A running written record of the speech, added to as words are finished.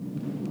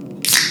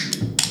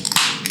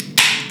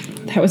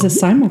That was a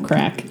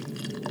simulcrack.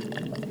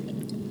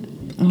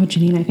 Oh,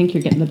 Janine, I think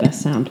you're getting the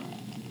best sound.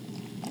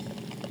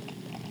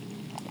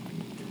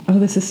 Oh,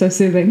 this is so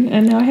soothing.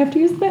 And now I have to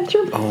use the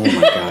bathroom. Oh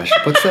my gosh.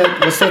 What's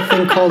that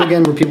thing called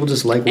again where people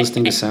just like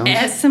listening to sounds?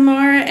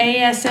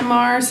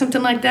 ASMR,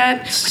 something like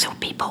that. So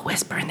people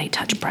whisper and they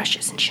touch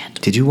brushes and shit.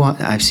 Did you want...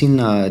 I've seen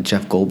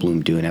Jeff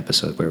Goldblum do an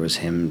episode where it was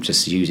him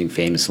just using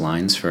famous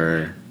lines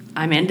for...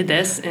 I'm into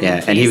this, and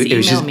yeah, and it was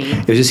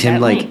just him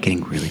like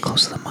getting really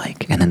close to the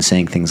mic and then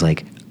saying things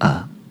like,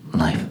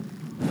 life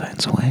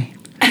finds a way.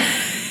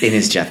 In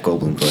his Jeff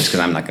Goldblum voice, because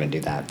I'm not going to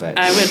do that, but...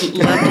 I would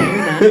love to hear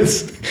that.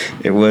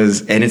 It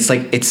was... And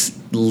it's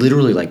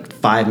literally like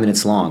 5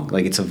 minutes long.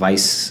 Like, it's a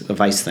Vice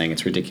thing.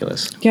 It's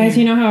ridiculous. Guys,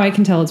 you know how I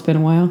can tell it's been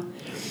a while?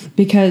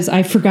 Because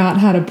I forgot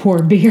how to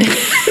pour beer.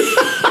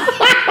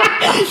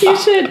 You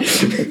should...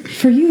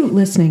 For you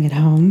listening at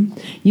home,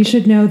 you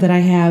should know that I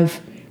have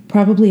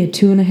probably a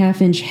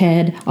 2.5-inch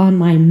head on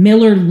my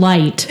Miller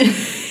Lite.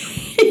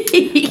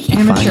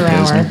 Amateur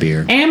hour. No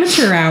beer.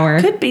 Amateur hour.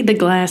 Could be the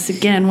glass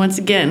again. Once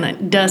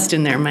again, dust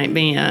in there might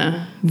be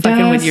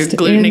fucking with your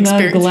gluten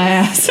experience. The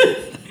glass.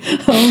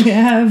 All we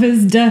have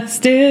is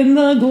dust in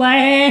the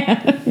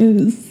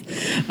glass.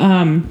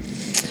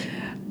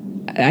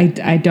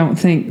 I don't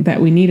think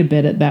that we need a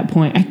bit at that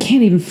point. I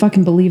can't even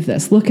fucking believe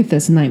this. Look at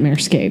this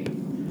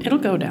nightmarescape. It'll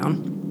go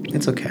down.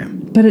 It's okay.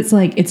 But it's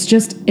like it's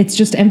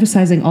just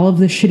emphasizing all of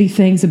the shitty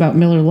things about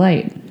Miller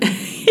Lite.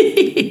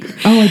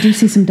 Oh, I do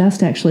see some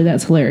dust, actually.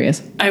 That's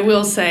hilarious. I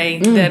will say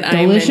that I'm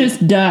delicious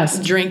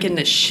dust. Drinking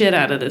the shit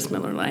out of this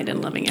Miller Lite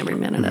and loving every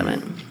minute of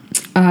it.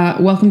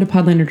 Welcome to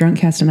Podlander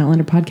Drunkcast and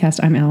Outlander Podcast.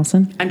 I'm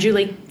Allison. I'm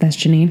Julie. That's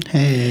Janine.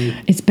 Hey.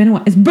 It's been a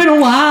while. It's been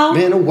a while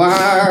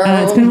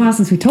It's been a while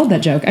since we told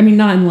that joke. I mean,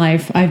 not in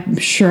life. I'm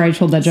sure I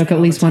told that joke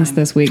at least once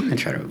this week. I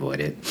try to avoid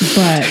it.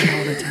 But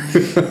All the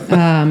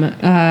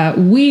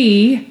time.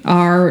 we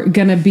are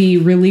going to be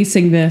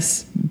releasing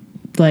this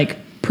like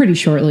pretty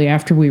shortly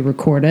after we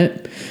record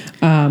it.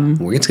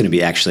 It's going to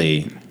be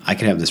actually... I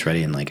could have this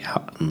ready in like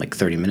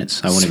 30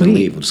 minutes. I won't even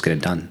leave. We'll just get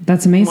it done.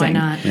 That's amazing.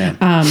 Why not?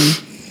 Yeah.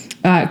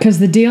 Because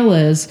the deal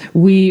is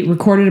we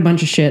recorded a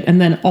bunch of shit and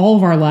then all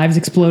of our lives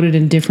exploded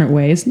in different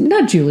ways.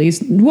 Not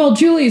Julie's. Well,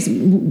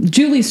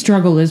 Julie's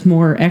struggle is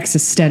more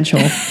existential.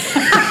 All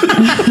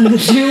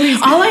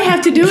I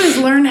have to do is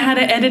learn how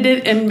to edit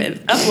it and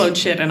upload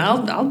shit, and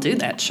I'll do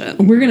that shit.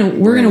 We're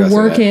gonna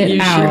work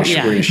it out.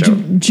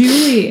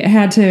 Julie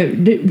had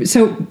to.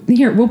 So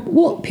here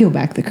we'll peel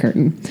back the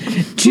curtain.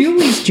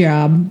 Julie's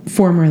job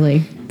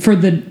formerly for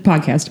the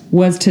podcast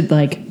was to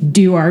like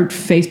do our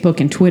Facebook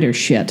and Twitter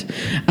shit.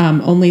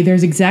 Only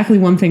there's exactly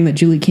one thing that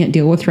Julie can't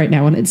deal with right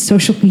now, and it's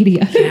social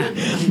media. Yeah,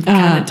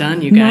 kind of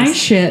done, you guys. My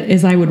shit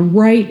is I would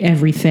write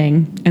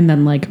everything and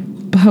then like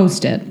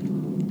post it.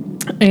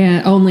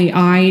 And only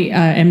I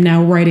am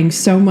now writing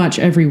so much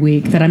every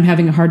week that I'm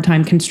having a hard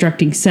time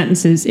constructing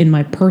sentences in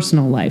my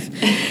personal life.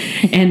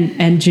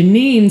 And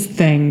Janine's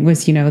thing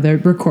was,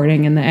 the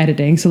recording and the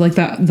editing. So like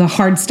the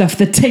hard stuff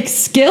that takes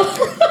skill.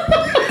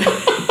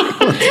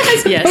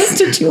 As opposed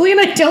to Julie and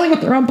I dealing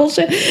with our own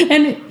bullshit.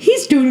 And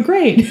he's doing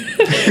great.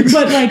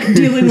 But like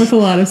dealing with a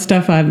lot of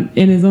stuff in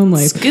his own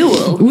life.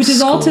 Which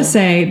is all to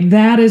say,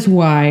 that is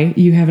why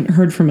you haven't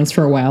heard from us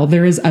for a while.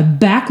 There is a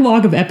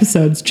backlog of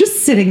episodes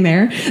just sitting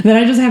there that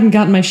I just haven't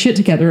gotten my shit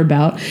together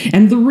about.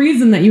 And the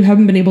reason that you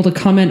haven't been able to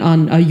comment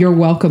on a Your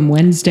Welcome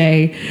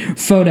Wednesday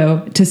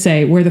photo to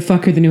say, where the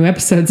fuck are the new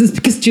episodes, is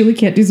because Julie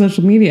can't do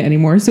social media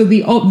anymore. So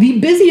the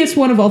busiest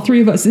one of all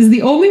three of us is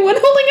the only one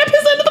holding up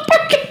his end of the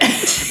podcast.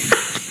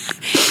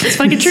 It's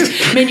fucking true.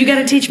 Man, you got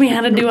to teach me how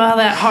to do all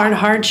that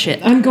hard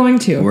shit. I'm going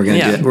to. We're gonna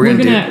do it. We're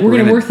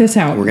gonna work this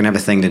out. We're gonna have a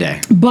thing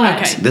today.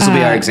 But okay. This will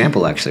be our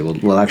example. Actually,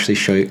 we'll actually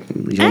show you.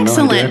 You'll Excellent.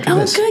 Know how to do it after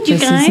this. Good, you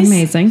this guys. This is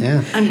amazing.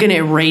 Yeah. I'm gonna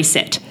erase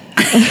it.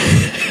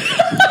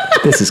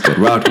 This is good.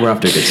 We're off to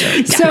a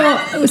good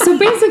start. So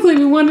basically,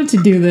 we wanted to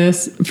do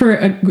this for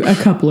a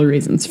couple of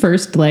reasons.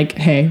 First, like,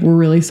 hey, we're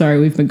really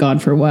sorry we've been gone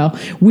for a while.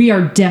 We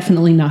are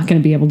definitely not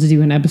going to be able to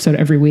do an episode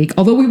every week,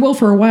 although we will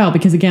for a while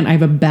because, again, I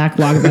have a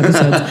backlog of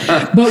episodes.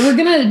 But we're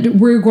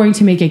going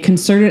to make a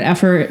concerted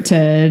effort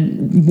to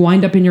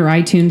wind up in your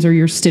iTunes or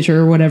your Stitcher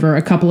or whatever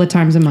a couple of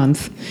times a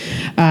month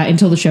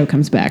until the show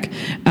comes back.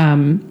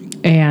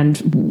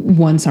 And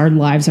once our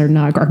lives are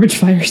not garbage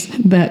fires,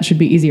 that should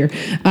be easier.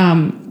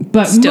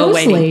 But still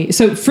mostly, waiting.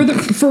 so for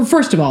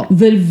first of all,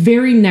 the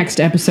very next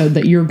episode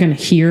that you're going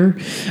to hear,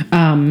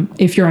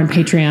 if you're on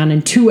Patreon,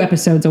 and 2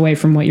 episodes away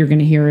from what you're going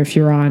to hear if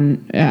you're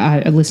on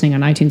listening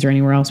on iTunes or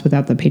anywhere else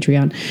without the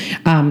Patreon,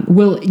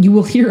 you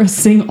will hear us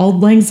sing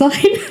Auld Lang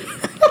Syne.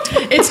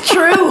 It's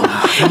true.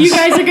 You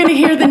guys are going to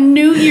hear the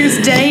New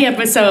Year's Day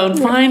episode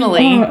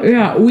finally.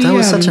 Yeah, that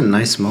was such a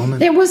nice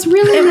moment. It was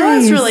really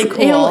nice. It was really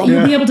cool.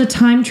 You'll be able to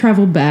time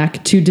travel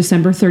back to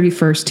December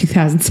 31st,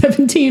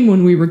 2017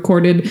 when we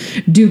recorded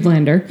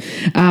Dudelander.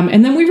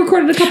 And then we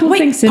recorded a couple of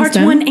things since parts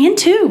then. 1 and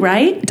 2,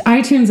 right?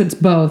 iTunes, it's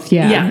both,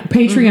 yeah. Yeah.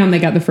 Patreon, they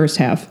got the first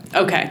half.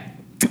 Okay.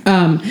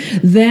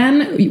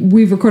 Then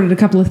we've recorded a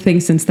couple of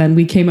things since then.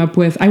 We came up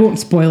with, I won't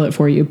spoil it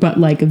for you, but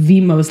like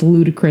the most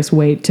ludicrous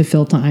way to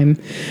fill time.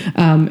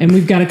 And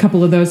we've got a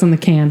couple of those on the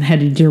can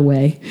headed your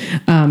way,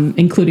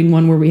 including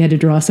one where we had to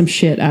draw some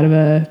shit out of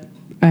a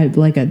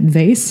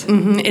vase.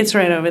 Mm-hmm. It's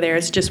right over there.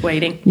 It's just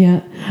waiting.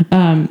 Yeah.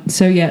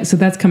 So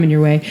that's coming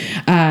your way.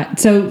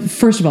 So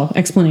first of all,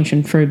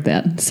 explanation for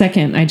that.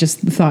 Second, I just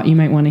thought you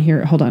might want to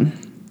hear it. Hold on.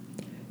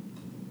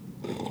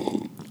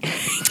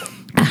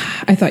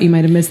 I thought you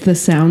might have missed the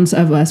sounds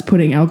of us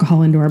putting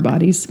alcohol into our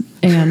bodies.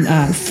 And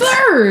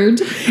third,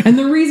 and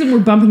the reason we're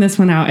bumping this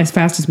one out as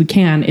fast as we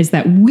can is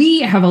that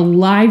we have a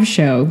live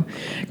show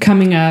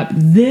coming up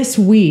this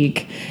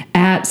week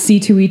at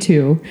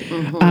C2E2.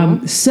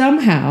 Mm-hmm.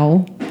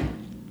 Somehow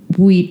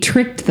we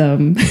tricked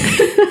them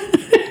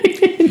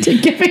into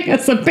giving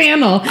us a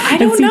panel I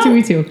don't know.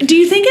 Do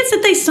you think it's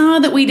that they saw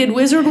that we did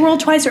Wizard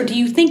World twice, or do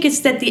you think it's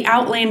that the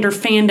Outlander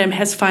fandom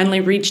has finally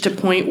reached a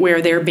point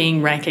where they're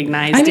being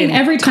recognized? I mean,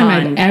 every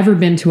time I've ever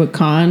been to a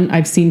con,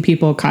 I've seen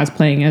people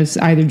cosplaying as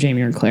either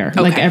Jamie or Claire.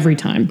 Okay. Like every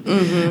time.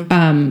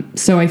 Mm-hmm.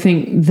 So I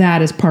think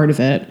that is part of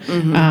it.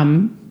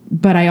 Mm-hmm.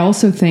 But I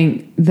also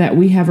think that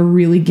we have a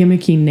really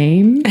gimmicky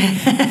name,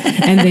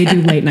 and they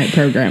do late night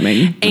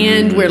programming,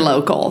 and we're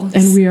local,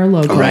 and we are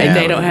local, right? Yeah,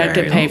 they don't have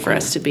to pay for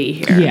us to be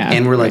here, yeah.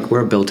 And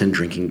we're a built-in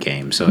drinking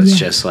game, so it's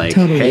just like,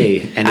 totally.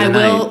 Hey, and I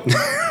will.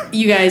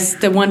 You guys,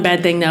 the one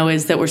bad thing though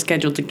is that we're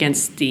scheduled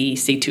against the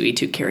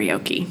C2E2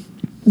 karaoke.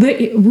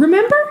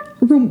 Remember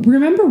when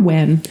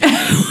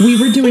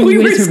we were doing Wizard World? We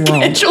were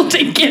scheduled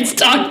against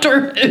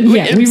Doctor Who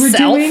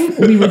himself.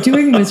 we were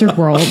doing Wizard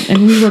World,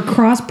 and we were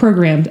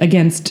cross-programmed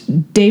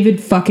against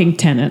David fucking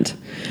Tennant,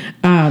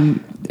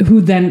 who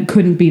then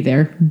couldn't be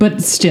there.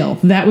 But still,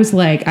 that was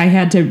like I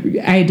had to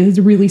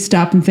really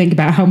stop and think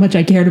about how much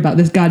I cared about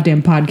this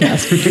goddamn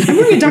podcast. I'm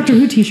wearing a Doctor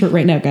Who t-shirt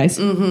right now, guys.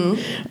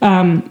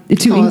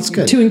 Mm-hmm. That's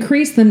good. To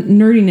increase the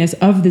nerdiness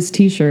of this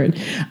t-shirt,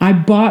 I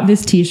bought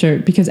this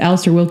t-shirt because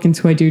Alistair Wilkins,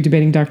 who I do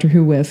Debating Doctor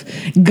Who with,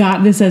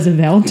 got this as a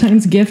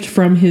Valentine's gift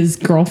from his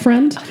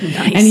girlfriend. Oh,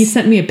 nice. And he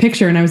sent me a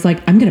picture, and I was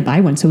like, I'm going to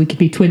buy one so we could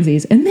be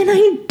twinsies. And then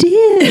I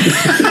did.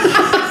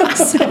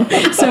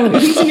 so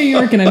he's in New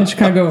York and I'm in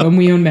Chicago, and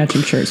we own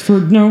matching shirts for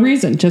no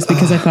reason, just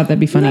because I thought that'd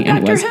be funny.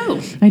 And Doctor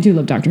Who. I do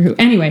love Doctor Who.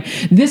 Anyway,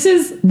 this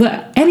is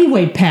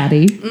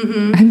Patty.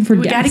 Mm-hmm.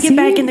 We got to get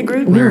back in the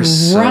groove. We're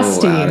so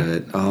rusty. out of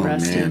it. Oh,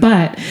 rusty. Man.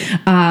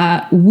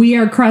 But we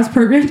are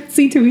cross-programmed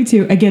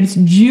C2E2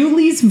 against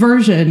Julie's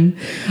version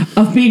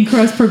of being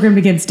cross-programmed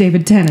against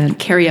David Tennant.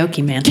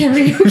 Karaoke, man.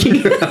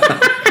 Karaoke.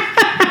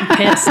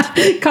 Pissed.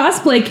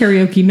 Cosplay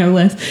karaoke, no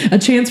less. A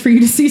chance for you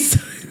to see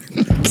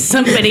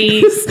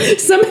somebody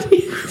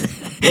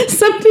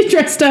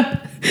dressed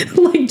up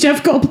like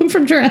Jeff Goldblum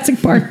from Jurassic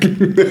Park.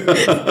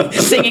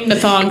 Singing the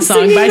thong song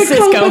Singing by the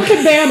Cisco.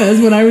 Copacabana is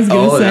what I was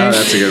going to say. Oh,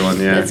 that's a good one,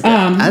 yeah.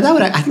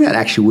 I think that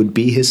actually would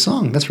be his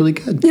song. That's really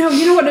good. No,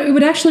 you know what? It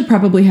would actually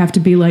probably have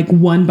to be like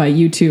one by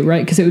U2,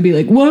 right? Because it would be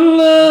like, one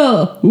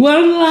love,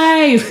 one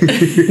life.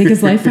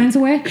 Because life finds a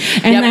way.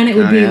 And then it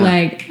would be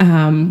like,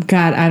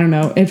 God, I don't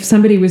know. If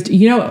somebody was,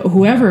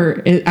 whoever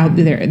is out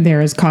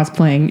there is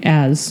cosplaying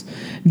as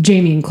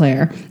Jamie and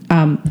Claire,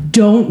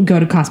 don't go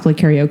to cosplay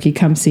karaoke.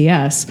 Come see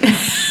us.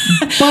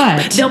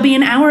 But there'll be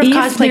an hour of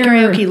cosplay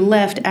karaoke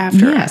left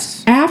after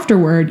us.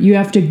 Afterward, you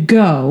have to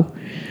go,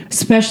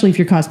 especially if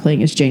you're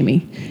cosplaying as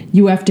Jamie.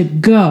 You have to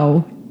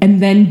go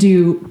and then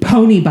do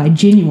Pony by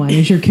Genuine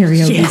as your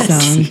karaoke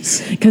song.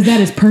 Because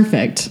that is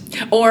perfect.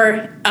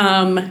 Or,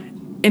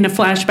 in a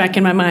flashback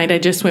in my mind, I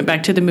just went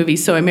back to the movie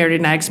So I Married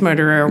an Axe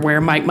Murderer, where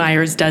Mike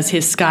Myers does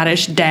his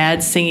Scottish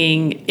dad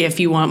singing If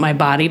You Want My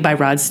Body by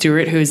Rod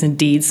Stewart, who is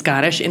indeed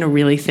Scottish in a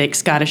really thick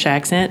Scottish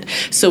accent.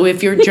 So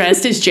if you're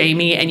dressed as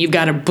Jamie and you've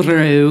got a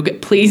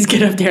brogue, please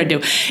get up there and do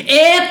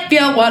If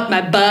You Want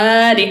My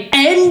Body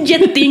and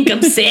You Think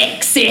I'm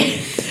Sexy.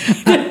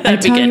 I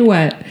tell you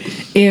what,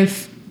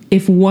 if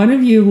one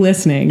of you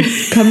listening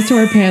comes to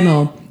our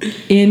panel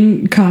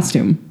in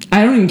costume,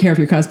 I don't even care if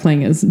you're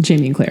cosplaying as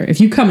Jamie and Claire. If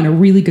you come in a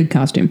really good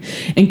costume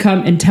and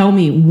come and tell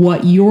me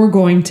what you're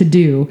going to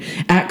do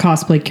at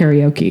cosplay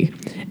karaoke,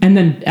 and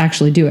then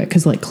actually do it,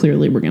 because like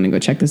clearly we're going to go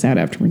check this out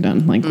after we're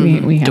done. Like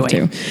we have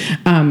to.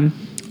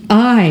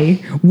 I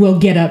will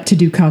get up to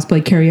do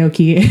cosplay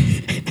karaoke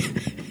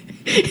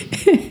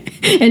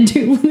and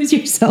do Lose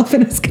Yourself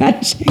in a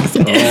Scottish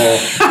accent.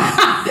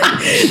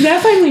 That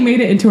finally made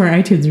it into our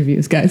iTunes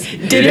reviews, guys.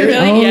 Did it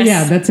really? Oh, yes.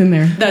 Yeah, that's in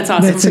there. That's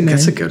awesome.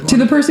 That's a good one. To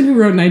the person who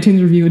wrote an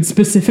iTunes review and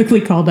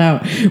specifically called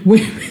out when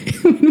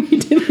we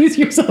did Lose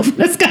Yourself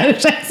in a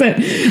Scottish accent,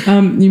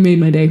 you made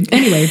my day.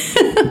 Anyway,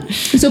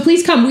 So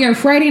please come. We are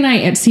Friday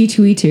night at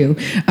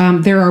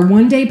C2E2. There are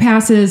 1-day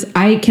passes.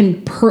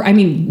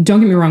 don't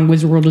get me wrong,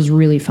 Wizard World is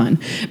really fun,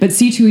 but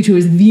C2E2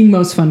 is the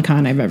most fun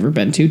con I've ever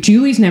been to.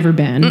 Julie's never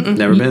been.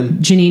 Never been.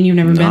 Janine, you've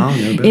never been?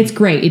 Never been. It's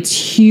great. It's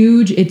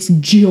huge. It's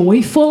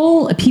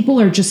joyful. People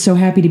are just so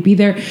happy to be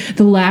there.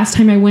 The last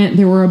time I went,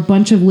 there were a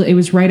bunch of, it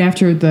was right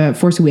after The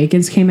Force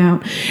Awakens came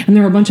out, and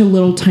there were a bunch of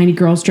little tiny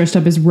girls dressed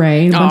up as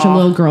Rey, and a bunch of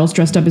little girls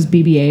dressed up as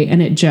BB-8,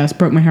 and it just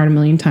broke my heart a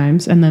million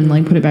times, and then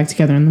put it back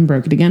together and then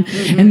broke it again.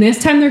 And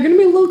this time they're going to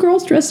be little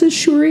girls dressed as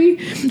Shuri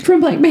from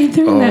Black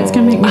Panther, and that's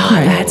going to make me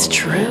cry. That's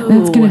true.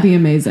 That's going to be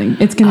amazing.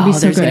 It's going to be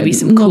so good. There's going to be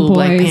some little cool boys,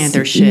 Black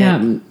Panther shit.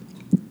 Yeah,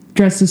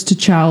 dressed as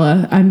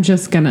T'Challa. I'm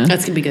just going to...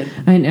 That's going to be good.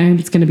 I know,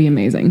 it's going to be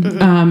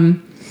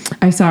amazing.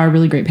 I saw a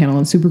really great panel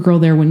on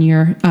Supergirl there one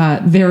year.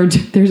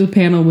 There's a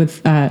panel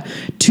with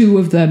 2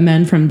 of the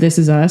men from This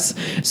Is Us.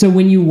 So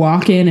when you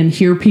walk in and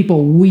hear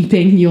people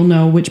weeping, you'll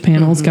know which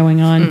panel is going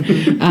on.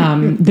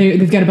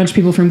 They've got a bunch of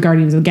people from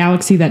Guardians of the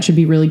Galaxy. That should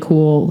be really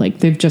cool. Like,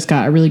 they've just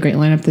got a really great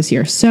lineup this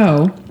year.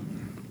 So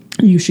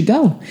you should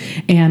go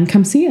and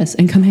come see us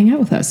and come hang out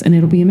with us, and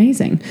it'll be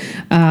amazing.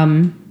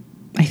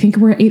 I think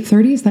we're at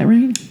 8:30. Is that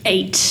right?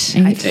 8.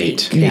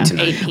 8. Yeah. 8 to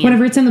 9. 8 p.m.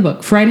 Whatever, it's in the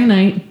book. Friday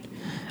night.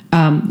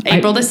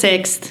 April the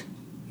 6th,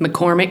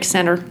 McCormick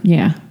Center,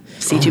 Yeah.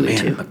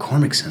 C2E2.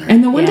 McCormick Center.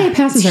 And the 1-day Yeah,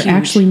 passes it's are huge.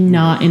 actually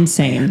not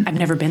insane. I've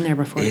never been there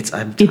before. It's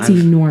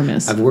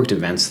Enormous. I've worked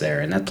events there,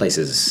 and that place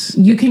is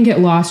You can get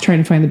lost trying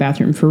to find the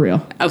bathroom for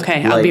real.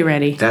 Okay, I'll be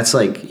ready. That's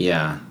like,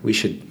 we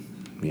should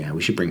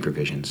bring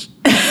provisions.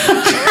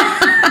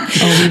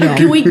 Oh, we will.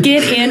 Can we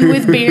get in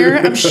with beer?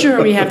 I'm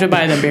sure we have to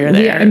buy the beer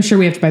there. Yeah, I'm sure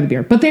we have to buy the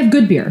beer, but they have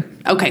good beer.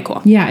 Okay,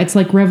 cool. Yeah, it's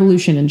like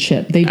Revolution and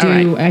shit. They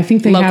do. right. I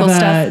think they Local have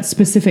a stuff?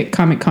 specific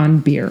Comic-Con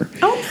beer.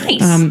 Oh,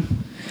 nice.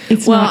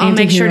 It's Well, not I'll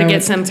make sure to antihero, get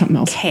it's some something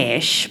else.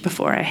 cash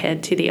before I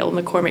head to the old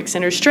McCormick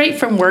Center. Straight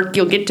from work,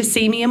 you'll get to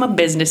see me in my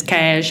business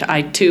cash.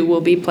 I, too,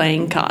 will be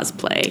playing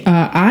cosplay.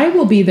 I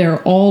will be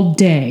there all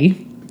day,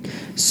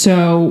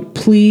 so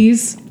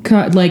please,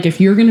 if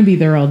you're going to be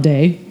there all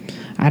day,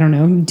 I don't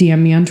know, DM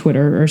me on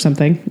Twitter or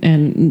something,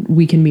 and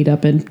we can meet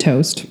up and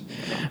toast.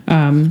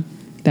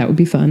 That would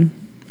be fun.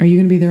 Are you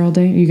going to be there all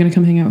day? Are you going to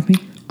come hang out with me?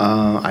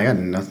 I got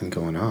nothing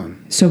going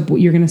on. So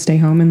you're going to stay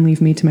home and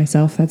leave me to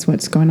myself? That's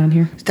what's going on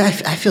here? I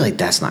feel like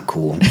that's not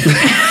cool.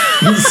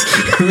 I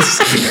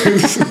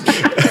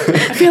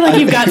feel like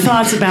you've got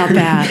thoughts about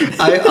that.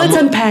 Let's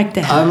unpack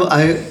that.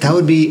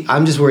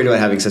 I'm just worried about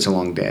having such a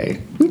long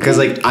day. Because,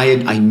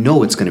 I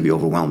know it's going to be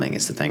overwhelming,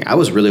 is the thing. I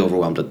was really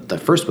overwhelmed at the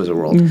first Wizard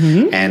World.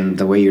 And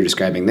the way you're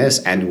describing this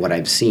and what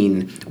I've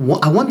seen.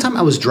 One time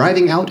I was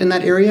driving out in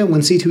that area when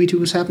C2E2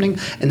 was happening,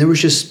 and there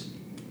was just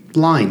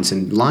lines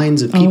and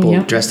lines of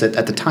people dressed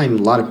at the time,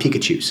 a lot of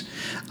Pikachus.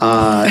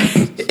 A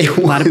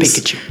lot of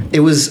Pikachu.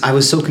 I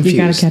was so confused.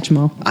 You got to catch them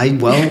all.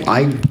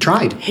 I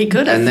tried. He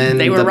could have. And then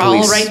They were the all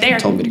police right there.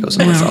 told me to go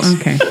somewhere else.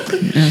 Okay.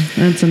 Yeah,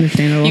 that's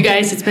understandable. You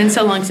guys, it's been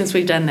so long since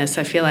we've done this.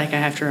 I feel like I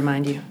have to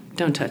remind you,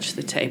 don't touch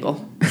the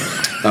table.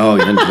 Oh,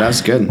 yeah,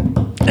 that's good.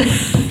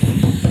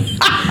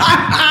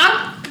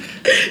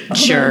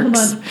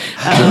 Jerks.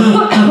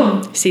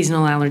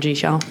 Seasonal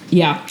allergies, y'all.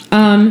 Yeah.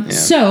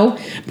 So,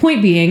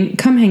 point being,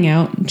 come hang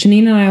out.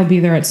 Janine and I will be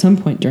there at some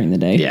point during the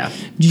day. Yeah.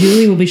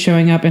 Julie will be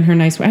showing up in her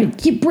nice way.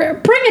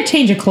 Bring a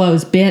change of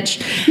clothes,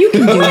 bitch. You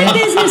can do it.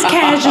 Business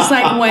cash is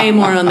way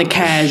more on the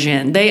cash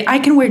end. I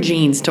can wear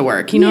jeans to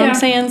work. You know what I'm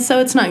saying? So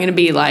it's not going to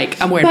be like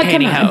I'm wearing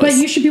pantyhose. But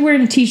you should be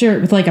wearing a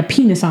t-shirt with a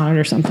penis on it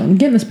or something.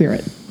 Get in the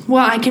spirit.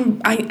 Well, I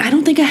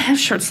don't think I have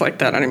shirts like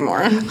that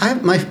anymore.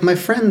 My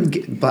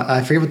friend,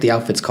 I forget what the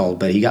outfit's called,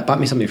 but he bought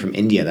me something from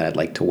India that I'd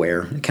like to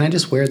wear. Can I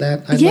just wear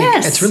that?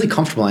 Yes. It's really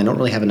comfortable. I don't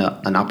really have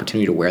an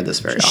opportunity to wear this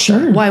very often.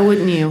 Sure. Why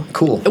wouldn't you?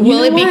 Cool.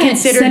 Will it be what?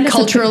 considered Send us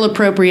cultural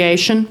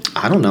appropriation?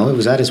 I don't know. It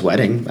was at his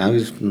wedding.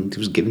 It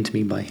was given to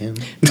me by him.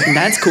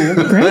 That's cool.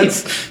 Great.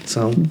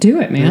 So Do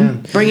it,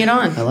 man. Bring it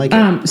on. I like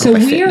it. So I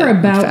hope I we fit are now. I'm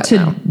about fat to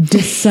now.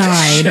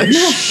 decide.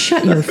 No,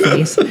 shut your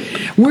face.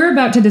 We're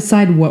about to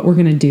decide what we're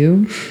going to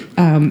do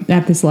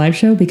at this live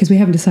show because we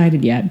haven't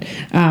decided yet.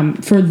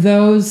 For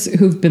those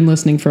who've been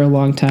listening for a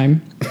long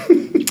time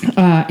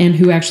and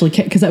who actually,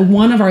 because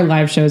one of our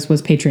live shows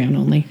was Patreon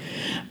only.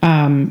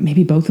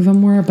 Maybe both of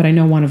them were, but I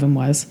know one of them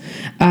was.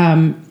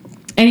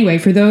 Anyway,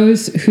 for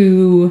those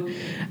who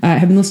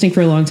have been listening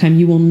for a long time,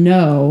 you will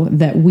know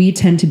that we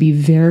tend to be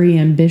very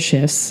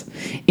ambitious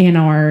in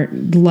our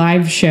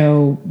live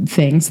show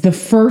things. The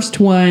first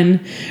one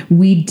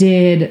we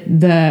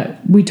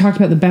talked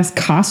about the best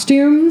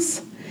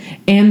costumes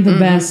and the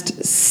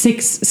best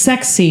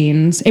sex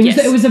scenes.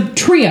 It was a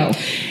trio.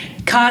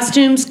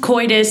 Costumes,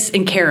 coitus,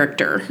 and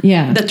character.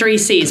 Yeah. The 3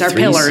 C's, our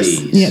three pillars.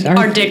 Cs. Yeah,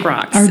 our dick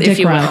rocks, Our if dick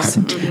you will. rocks.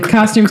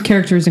 Costumes,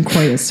 characters, and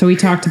coitus. So we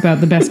talked about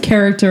the best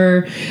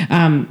character,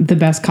 the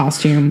best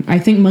costume. I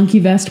think Monkey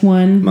Vest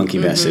won. Monkey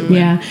vested.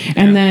 Yeah.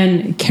 And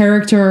then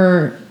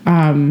character...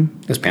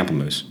 It was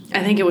Pamplemousse.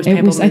 I think it was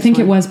Pamplemousse. I think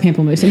it was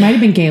Pamplemousse. It might have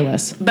been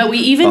Galus. But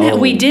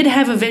we did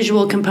have a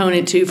visual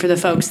component too for the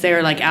folks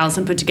there. Like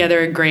Allison put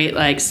together a great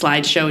like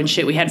slideshow and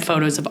shit. We had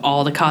photos of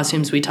all the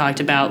costumes we talked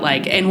about.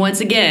 Like, and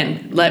once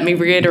again, let me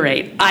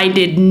reiterate, I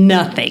did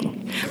nothing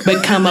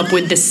but come up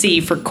with the C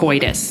for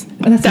coitus.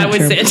 That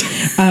was it.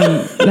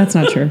 That's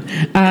not true.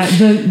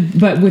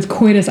 But with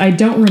coitus, I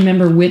don't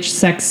remember which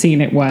sex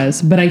scene it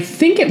was, but I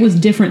think it was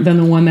different than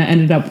the one that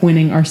ended up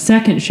winning our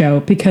second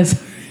show,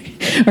 because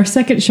our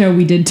second show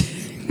we did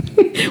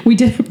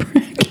a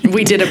bracket.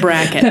 We did a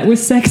bracket. That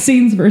was sex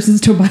scenes versus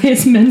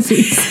Tobias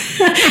Menzies.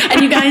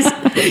 And you guys,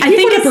 I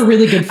think it's a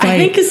really good fight. I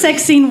think a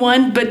sex scene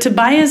won, but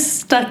Tobias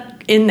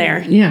stuck in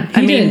there. Yeah,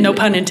 I mean, no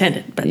pun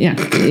intended. But yeah,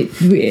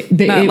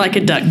 not like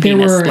a duck there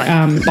penis, were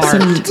like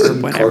barked or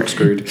whatever.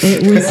 Corkscrewed.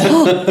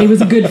 It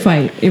was a good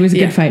fight. It was a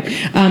good fight.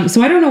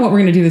 So I don't know what we're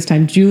going to do this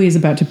time. Julie is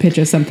about to pitch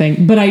us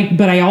something, but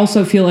I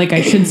also feel like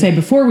I should say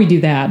before we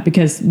do that,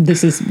 because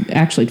this is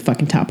actually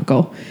fucking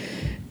topical.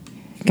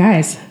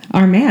 Guys,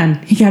 our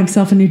man, he got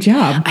himself a new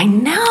job. I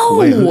know.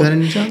 Wait, who got a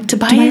new job?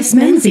 Tobias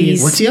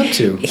Menzies. What's he up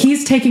to?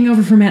 He's taking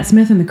over for Matt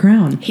Smith in The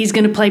Crown. He's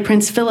going to play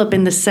Prince Philip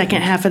in the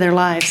second half of their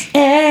lives.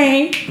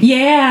 Hey,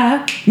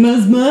 yeah,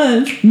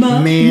 Married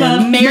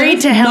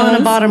to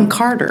Helena Bonham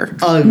Carter.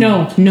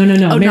 No.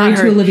 Oh, Married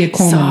to Olivia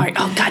Colman. Sorry.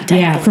 Oh, God damn.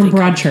 Yeah, from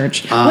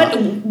Broadchurch.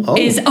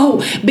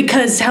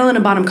 Because Helena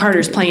Bonham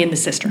Carter's playing the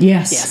sister.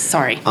 Yes.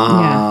 Sorry.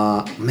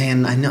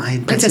 Man, I know.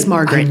 Princess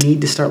Margaret. I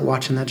need to start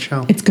watching that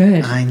show. It's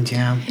good.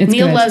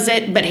 Neil loves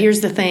it, but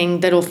here's the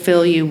thing that'll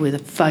fill you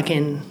with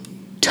fucking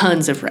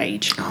tons of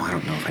rage. Oh, I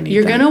don't know if I need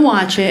You're that. going to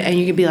watch it and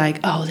you can be like,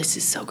 oh, this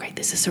is so great.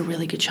 This is a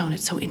really good show and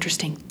it's so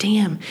interesting.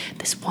 Damn,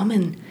 this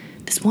woman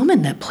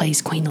that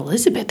plays Queen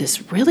Elizabeth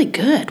is really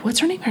good. What's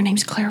her name? Her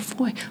name's Claire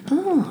Foy.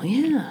 Oh,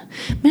 yeah.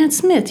 Matt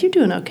Smith, you're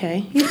doing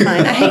okay. You're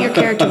fine. I hate your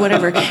character,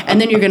 whatever. And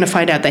then you're going to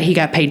find out that he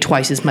got paid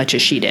twice as much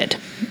as she did.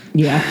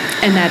 Yeah.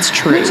 And that's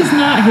true. Which is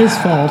not his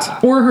fault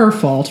or her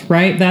fault,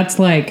 right? That's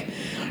like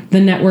the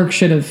network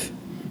should have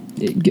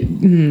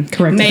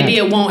corrected Maybe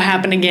that. it won't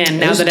happen again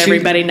now that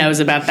everybody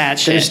knows about that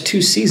shit. There's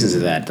 2 seasons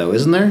of that, though,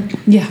 isn't there?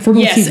 Yeah, for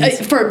both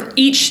seasons. For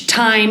each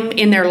time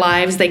in their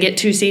lives, they get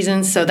 2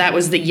 seasons. So that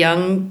was the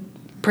young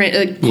Queen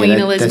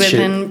Elizabeth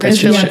and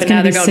Prince Philip, and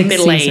now they're going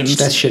middle-aged.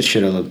 That shit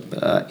should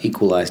have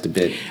equalized a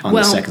bit on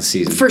the second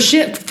season.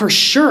 For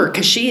sure,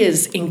 because she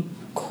is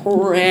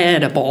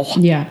incredible.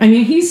 Yeah, I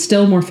mean, he's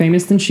still more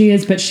famous than she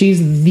is, but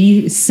she's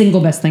the single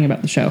best thing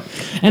about the show,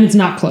 and it's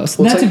not close.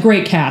 Well, that's a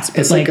great cast. But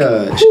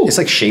it's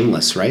like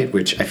Shameless, right?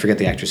 Which I forget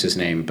the actress's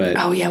name, but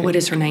what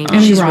is her name?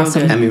 Emmy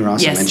Rossum. Emmy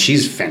Rossum, and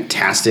she's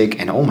fantastic.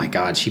 And oh my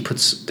God,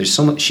 there's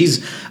so much.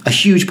 She's a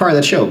huge part of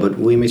that show. But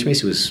William H.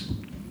 Macy was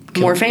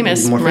more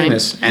famous,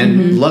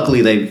 and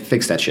luckily they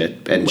fixed that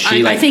shit. And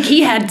I think he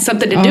had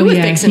something to do with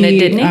fixing it,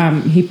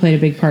 didn't he? He played a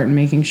big part in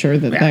making sure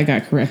that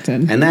got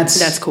corrected, and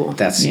that's cool.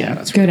 That's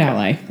good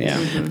ally.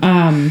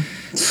 Yeah.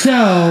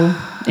 So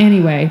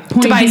anyway,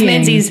 Tobias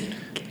Menzies.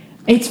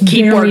 It's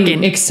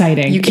very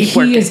exciting.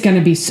 He is going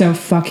to be so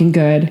fucking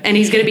good, and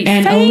he's going to be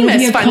and famous,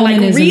 Olivia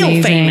Colman is real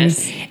amazing,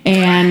 famous.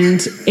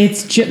 And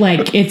it's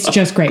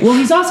just great. Well,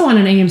 he's also on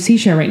an AMC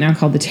show right now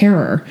called The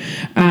Terror,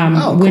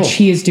 which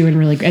he is doing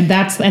really good.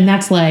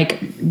 That's like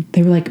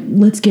they were like,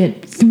 let's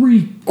get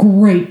 3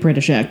 great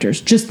British actors,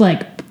 just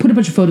like put a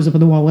bunch of photos up on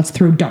the wall. Let's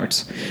throw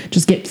darts.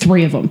 Just get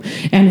 3 of them.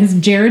 And it's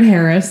Jared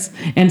Harris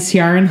and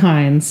Ciarán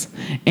Hinds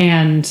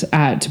and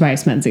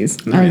Tobias Menzies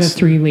are the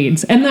 3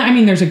 leads. And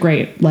there's a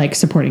great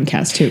supporting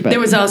cast too. But there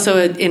was also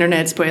an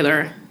internet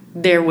spoiler.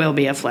 There will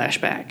be a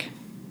flashback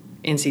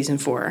in season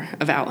 4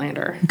 of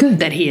Outlander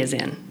that he is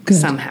in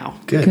somehow.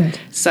 Good.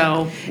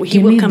 So he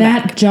Give will me come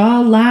that back.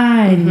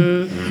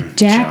 jawline,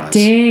 Jack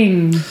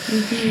Ding.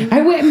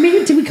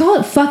 Maybe did we call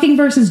it fucking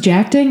versus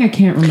Jack Ding? I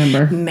can't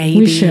remember. Maybe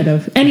we should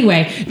have.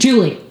 Anyway,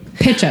 Julie,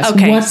 pitch us.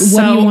 Okay, what do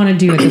you want to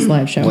do at this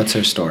live show? What's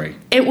her story?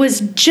 It was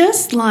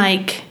just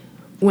like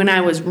when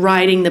I was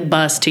riding the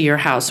bus to your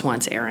house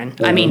once, Aaron.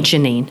 I mean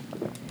Janine.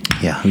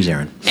 Yeah, who's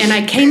Aaron? And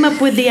I came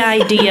up with the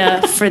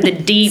idea for the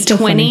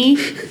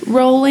D20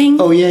 rolling.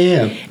 Oh,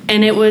 yeah.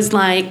 And it was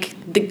like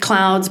the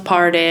clouds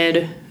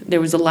parted, there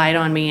was a light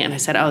on me, and I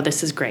said, oh,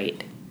 this is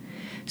great.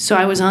 So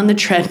I was on the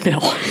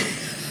treadmill.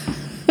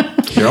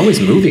 You're always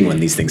moving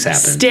when these things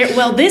happen.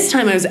 Well, this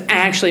time I was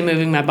actually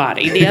moving my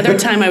body. The other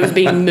time I was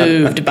being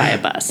moved by a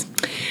bus.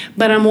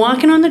 But I'm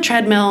walking on the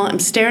treadmill. I'm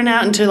staring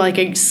out into like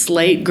a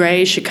slate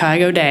gray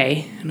Chicago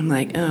day. And I'm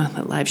like, oh,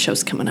 that live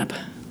show's coming up.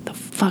 What the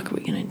fuck are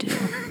we going to do?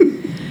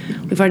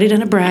 We've already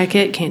done a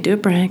bracket. Can't do a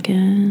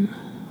bracket.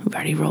 We've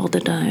already rolled the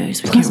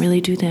dice. We can't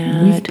really do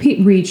that.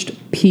 We've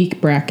reached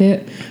peak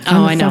bracket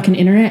on the fucking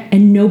internet,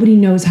 and nobody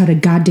knows how to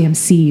goddamn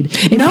seed.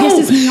 It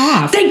pisses me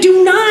off. They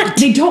do not.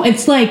 They don't.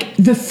 It's like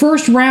the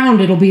first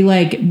round, it'll be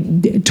like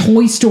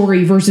Toy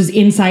Story versus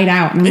Inside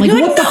Out. And I'm like,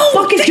 what the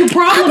fuck is your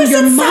problem?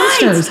 You're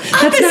monsters.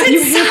 That's not,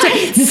 you have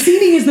to, the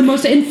seeding seating is the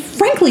most, and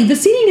frankly, the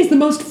seating is the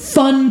most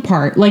fun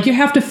part. Like, you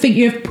have to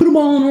put them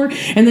all in order,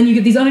 and then you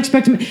get these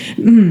unexpected.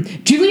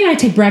 Julie and I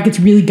take brackets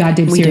really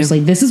goddamn seriously.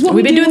 This is what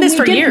we've been doing this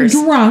for years.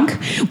 Drunk,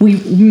 we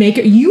make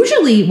it.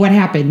 Usually, what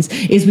happens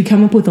is we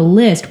come up with a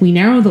list. We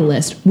narrow the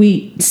list.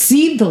 We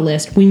seed the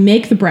list. We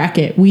make the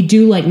bracket. We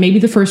do like maybe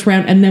the first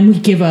round, and then we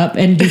give up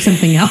and do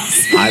something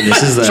else.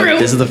 This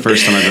is the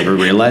first time I've ever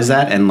realized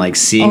that, and like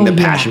seeing the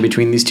passion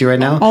between these two right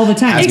now all the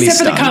time, except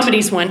for the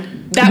comedies one.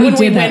 That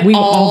we went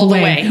all the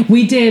way.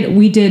 We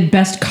did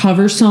best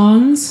cover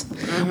songs,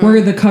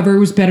 where the cover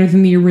was better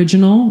than the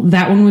original.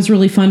 That one was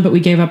really fun, but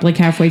we gave up like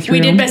halfway through. We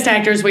did best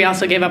actors. We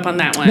also gave up on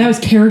that one. That was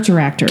character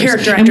actors.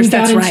 And we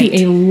got into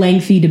a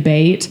lengthy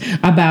debate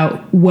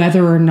about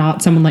whether or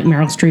not someone like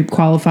Meryl Streep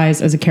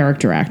qualifies as a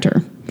character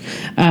actor.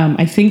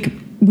 I think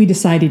we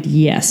decided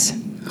yes.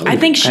 I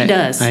think she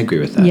does. I agree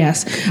with that.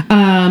 Yes.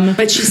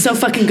 But she's so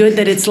fucking good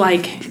that it's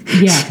like,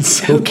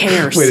 who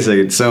cares? Wait a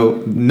second.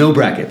 So, no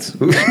brackets.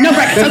 No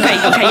brackets.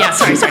 Okay, yeah,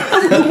 sorry.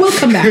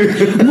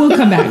 We'll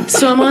come back.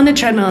 So I'm on the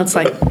treadmill. It's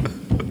like,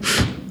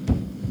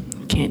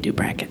 can't do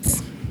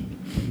brackets.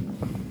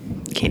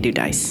 Can't do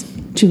dice.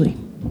 Julie.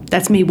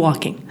 That's me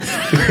walking.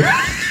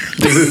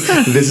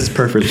 This is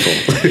purposeful.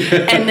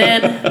 And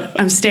then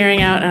I'm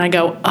staring out and I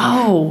go,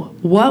 oh,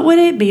 what would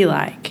it be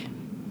like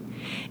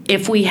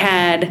if we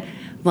had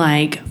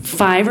like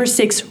 5 or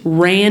 6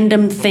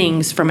 random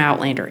things from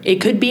Outlander? It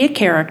could be a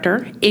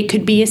character, it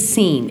could be a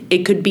scene,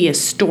 it could be a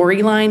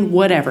storyline,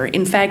 whatever.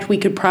 In fact, we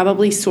could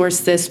probably source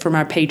this from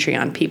our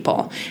Patreon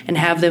people and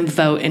have them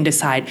vote and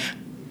decide.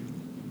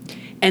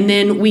 And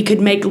then we could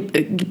make,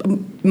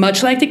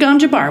 much like the Gom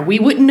Jabbar, we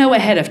wouldn't know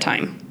ahead of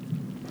time.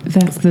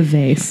 That's the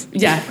vase.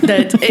 Yeah,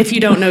 that if you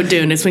don't know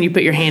Dune, it's when you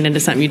put your hand into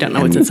something you don't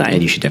know what's inside.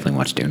 And you should definitely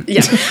watch Dune.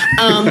 Yeah.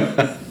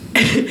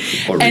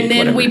 And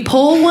then we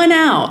pull one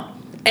out.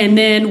 And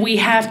then we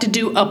have to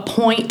do a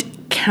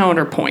point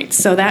counterpoint.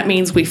 So that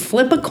means we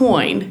flip a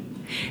coin.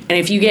 And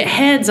if you get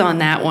heads on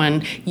that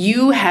one,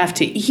 you have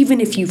to,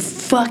 even if you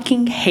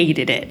fucking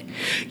hated it,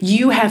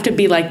 you have to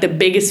be like the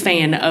biggest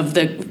fan of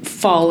the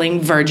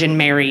falling Virgin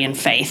Mary in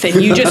faith.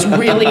 And you just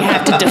really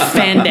have to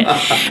defend it.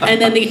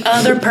 And then the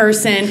other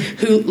person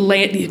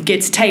who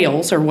gets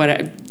tails or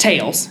whatever,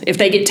 tails. If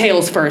they get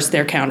tails first,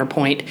 their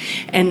counterpoint.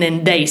 And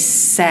then they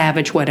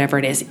savage whatever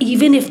it is.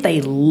 Even if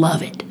they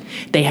love it,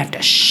 they have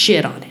to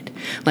shit on it.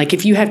 Like,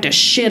 if you have to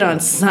shit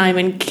on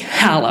Simon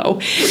Callow,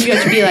 you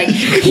have to be like,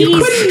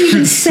 you couldn't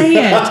even say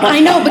it. I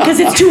know, because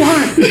it's too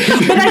hard.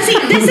 But I see,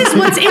 this is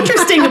what's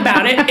interesting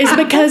about it, is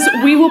because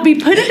we will be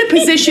put into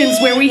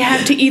positions where we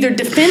have to either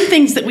defend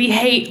things that we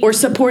hate or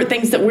support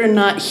things that we're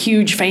not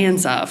huge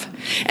fans of.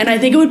 And I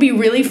think it would be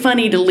really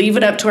funny to leave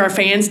it up to our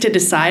fans to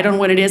decide on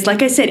what it is.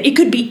 Like I said, it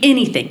could be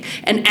anything.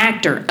 An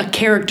actor, a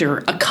character,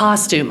 a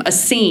costume, a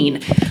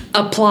scene,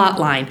 a plot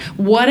line,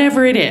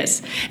 whatever it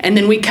is. And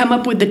then we come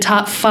up with the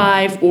top 5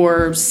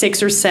 or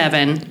 6 or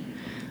 7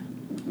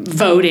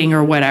 voting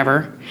or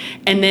whatever,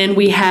 and then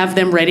we have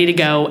them ready to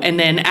go, and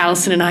then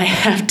Allison and I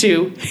have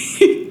to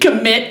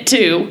commit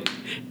to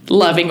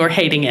loving or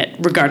hating it,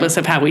 regardless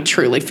of how we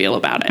truly feel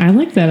about it. I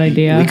like that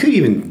idea. We could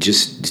even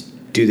just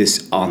do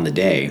this on the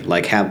day,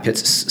 like have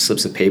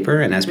slips of paper,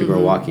 and as people are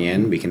walking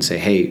in, we can say,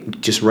 hey,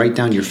 just write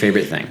down your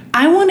favorite thing.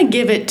 I want to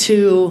give it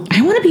to...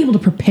 I want to be able to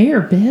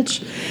prepare,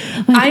 bitch.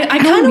 Like, I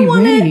kind of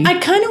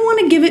want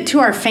to give it to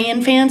our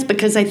fans,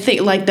 because I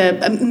think like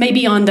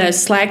maybe on the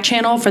Slack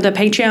channel for the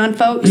Patreon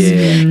folks,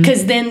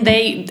 because then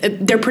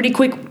they're pretty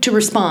quick to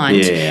respond,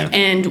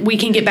 and we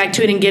can get back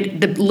to it and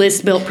get the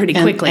list built pretty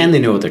quickly. And they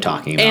know what they're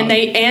talking about.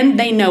 And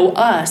they know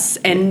us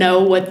and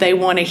know what they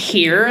want to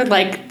hear.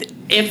 Like,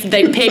 if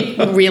they pick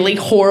really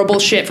horrible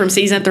shit from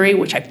season 3,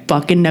 which I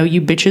fucking know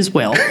you bitches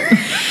will,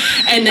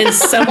 and then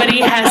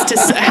somebody has to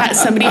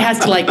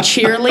like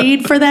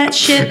cheerlead for that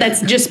shit,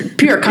 that's just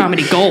pure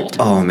comedy gold.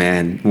 Oh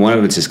man, one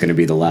of it's just going to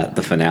be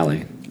the finale.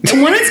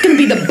 One of it's going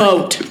to be the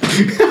boat.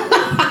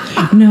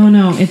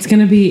 No, it's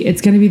gonna be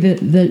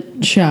the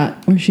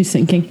shot where she's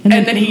sinking,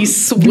 and then he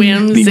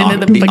swims into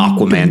the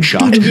Aquaman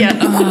shot. Yeah.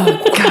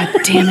 Oh,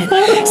 god damn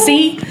it!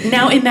 See,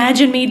 now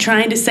imagine me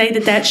trying to say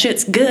that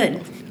shit's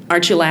good.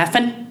 Aren't you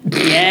laughing?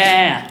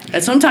 Yeah,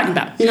 that's what I'm talking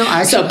about.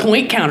 So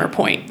point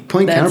counterpoint.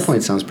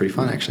 Counterpoint sounds pretty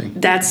fun, actually.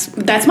 That's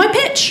my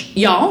pitch,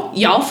 y'all.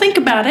 Y'all think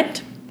about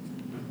it,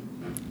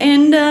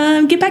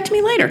 and get back to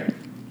me later.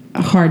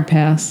 A hard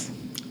pass.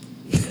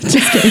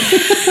 Just kidding.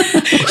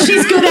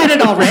 She's good at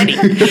it already.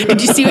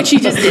 Did you see what she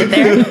just did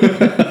there?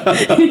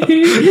 I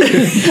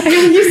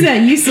gotta use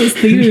that useless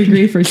thing to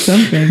agree for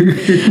something.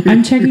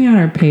 I'm checking out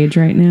our page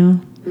right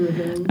now.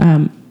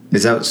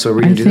 Is that so?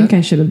 We're gonna do that? I think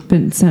I should have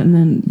been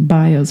sending in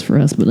bios for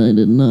us, but I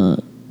did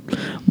not.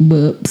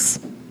 Whoops.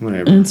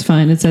 Whatever. It's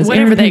fine. It says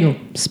whatever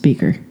Aaron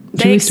speaker.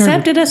 They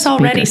accepted us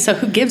already, so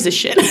who gives a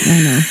shit?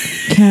 I know.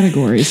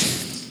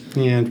 Categories.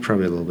 Yeah,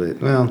 probably a little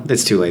bit. Well,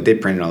 it's too late. They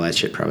printed all that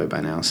shit probably by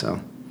now, so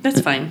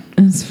that's fine.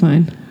 It's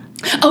fine.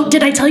 Oh,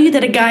 did I tell you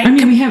that a guy? I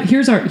mean, we have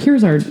here's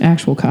our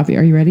actual copy.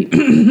 Are you ready?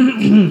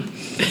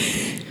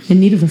 In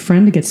need of a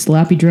friend to get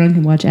sloppy drunk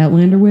and watch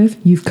Outlander with?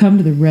 You've come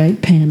to the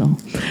right panel.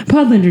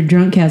 Podlander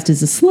Drunkcast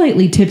is a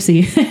slightly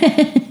tipsy...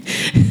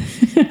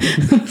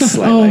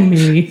 Oh,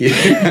 me.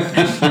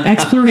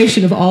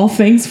 Exploration of all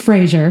things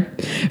Fraser,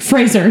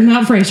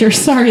 not Frasier.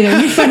 Sorry, that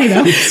would be funny,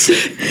 though.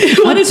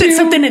 What is it?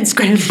 Something in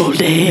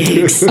scrambled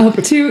eggs.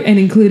 Up to and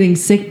including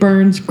sick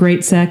burns,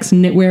 great sex,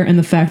 knitwear, and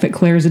the fact that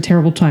Claire is a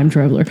terrible time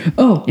traveler.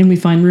 Oh, and we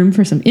find room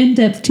for some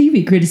in-depth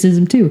TV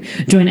criticism, too.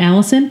 Join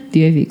Allison,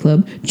 the AV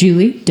Club,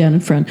 Julie, down in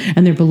front,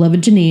 and their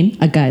beloved Janine,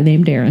 a guy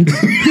named Aaron.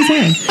 Who's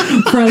Aaron?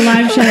 For a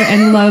live show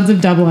and loads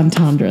of double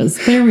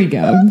entendres. There we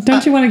go.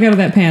 Don't you want to go to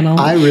that panel?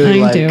 I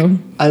really do.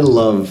 I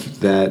love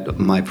that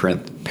my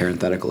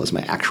parenthetical is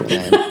my actual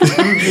name.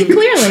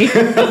 Clearly.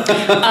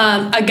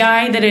 A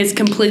guy that is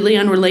completely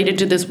unrelated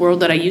to this world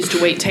that I used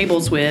to wait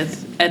tables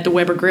with at the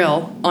Weber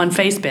Grill on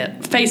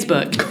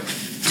Facebook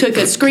took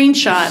a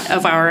screenshot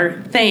of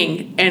our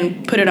thing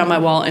and put it on my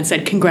wall and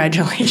said,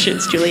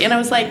 "Congratulations, Julie." And I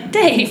was like,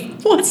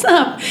 "Dave, what's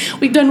up?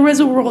 We've done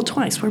Rizzle Roll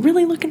twice. We're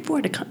really looking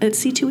forward to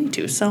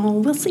C2E2, so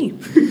we'll see."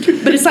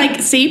 But it's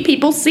like, see,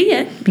 people see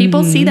it.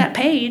 People see that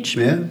page.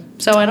 Yeah.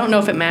 So I don't know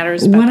if it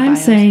matters. What I'm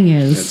saying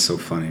is, that's so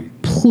funny.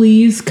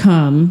 Please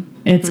come.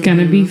 It's going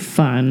to be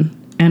fun.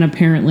 And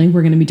apparently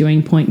we're going to be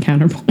doing point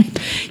counterpoint.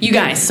 You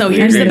guys, so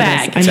here's the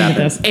bag. I need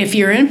this. If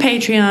you're in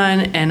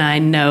Patreon, and I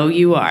know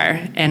you are,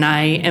 and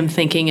I am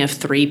thinking of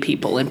 3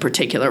 people in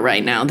particular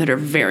right now that are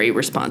very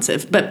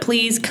responsive, but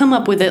please come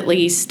up with at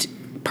least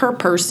per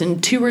person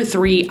 2 or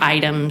 3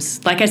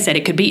 items. Like I said,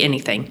 it could be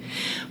anything.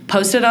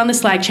 Post it on the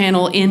Slack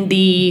channel in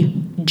the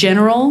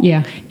general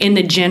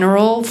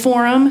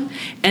forum,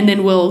 and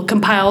then we'll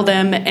compile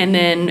them. And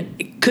then,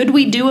 could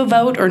we do a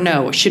vote or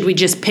no? Should we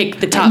just pick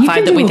the top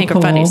 5 that we think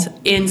are funny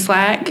in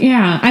Slack?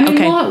 Yeah, I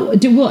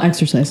mean, we'll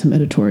exercise some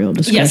editorial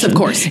discretion. Yes, of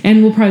course.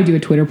 And we'll probably do a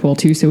Twitter poll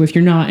too. So if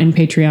you're not in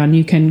Patreon,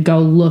 you can go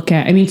look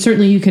at. I mean,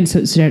 certainly you can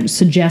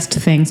suggest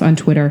things on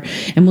Twitter,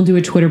 and we'll do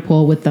a Twitter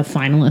poll with the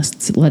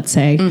finalists. Let's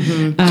say,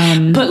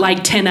 put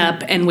like 10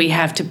 up, and we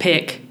have to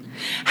pick.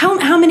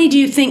 How many do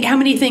you think?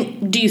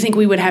 Do you think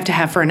we would have to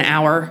have for an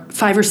hour?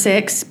 5 or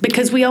 6?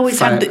 Because we always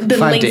have the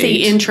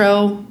lengthy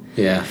intro.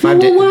 Yeah,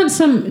 we'll want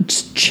some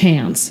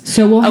chance,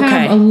 so we'll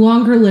have a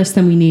longer list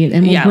than we need,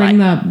 and we'll bring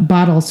the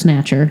bottle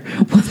snatcher.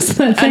 What's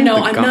that thing? No,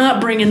 I'm not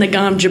bringing the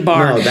Gom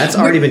Jabbar. No, that's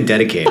already been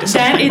dedicated.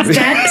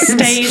 That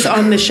stays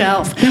on the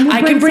shelf.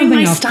 I can bring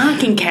my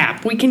stocking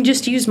cap. We can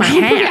just use my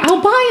hat.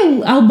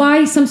 I'll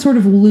buy some sort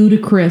of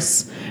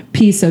ludicrous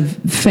piece of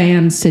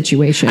fan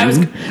situation.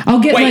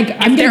 I'm gonna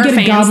get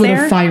a goblet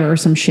of fire or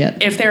some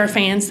shit. If there are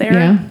fans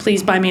there,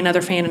 please buy me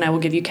another fan, and I will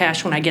give you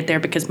cash when I get there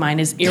because mine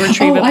is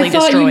irretrievably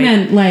destroyed. I thought you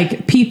meant like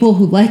people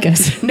who like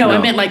us. No, I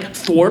meant like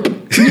Thwarp.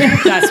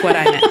 Yeah. That's what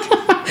I meant.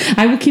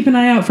 I will keep an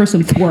eye out for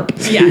some Thwarp.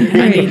 Yeah,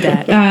 I need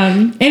that.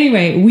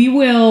 Anyway, we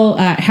will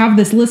have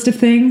this list of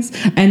things,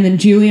 and then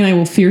Julie and I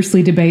will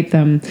fiercely debate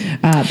them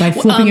by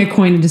flipping a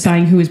coin and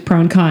deciding who is pro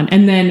and con.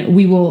 And then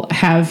we will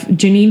have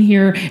Janine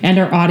here and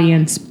our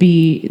audience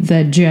be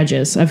the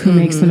judges of who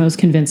makes the most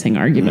convincing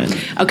argument.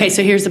 Okay,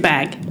 so here's the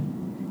bag.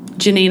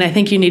 Janine, I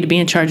think you need to be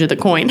in charge of the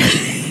coin.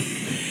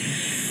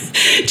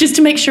 Just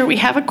to make sure we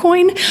have a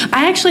coin.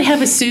 I actually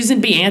have a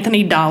Susan B.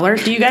 Anthony dollar.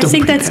 Do you guys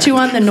think that's too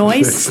on the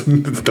nose?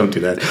 Don't do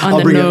that.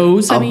 On the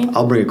nose, I mean?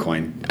 I'll bring a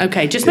coin.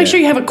 Okay, just make sure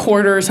you have a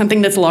quarter or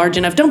something that's large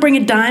enough. Don't bring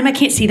a dime. I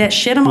can't see that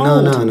shit. I'm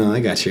old. No, I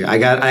got you. I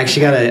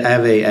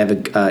have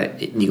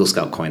a Eagle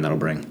Scout coin that'll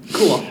bring.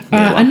 Cool.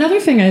 Another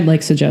thing I'd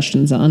like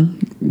suggestions on,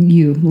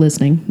 you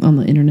listening on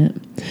the internet.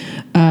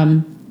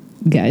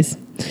 Guys,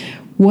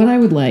 what I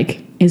would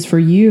like is for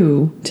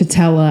you to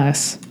tell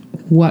us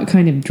what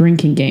kind of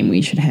drinking game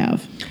we should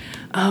have.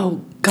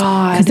 Oh,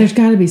 God. Because there's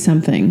got to be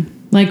something.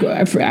 Like,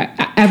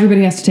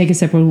 everybody has to take a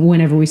sip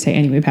whenever we say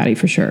anyway, Patty,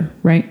 for sure,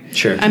 right?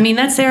 Sure. I mean,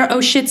 that's there.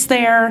 Oh, shit's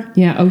there.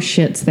 Yeah, oh,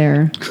 shit's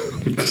there.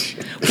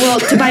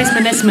 Well, Tobias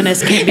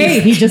Menis can't be. Hey,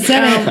 he just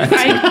said it.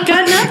 I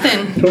got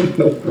nothing. Don't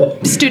know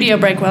what. Studio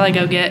break while I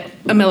go get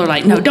a Miller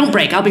Lite. No, don't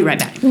break. I'll be right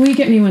back. Will you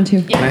get me one,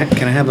 too? Yeah.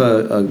 Can I have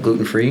a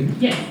gluten-free?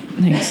 Yeah.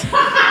 Thanks.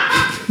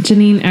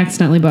 Janine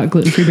accidentally bought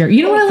gluten-free beer.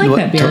 You know what? I like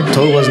that beer.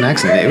 Total wasn't an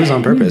accident. It was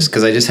on purpose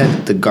because I just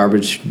had the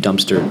garbage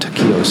dumpster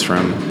taquitos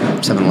from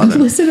 7-Eleven.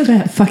 Listen to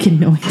that fucking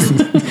noise.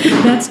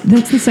 That's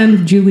the sound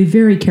of Julie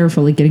very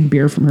carefully getting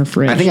beer from her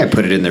fridge. I think I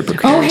put it in there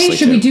precariously. Oh, hey,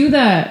 should we do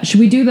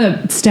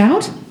the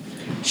stout?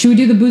 Should we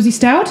do the boozy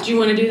stout? Do you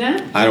want to do that?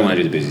 I don't want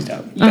to do the boozy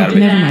stout. Never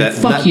mind.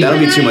 Fuck you.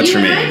 That'll be too much for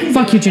me.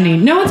 Fuck you,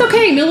 Janine. No, it's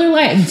okay. Miller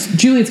Lite.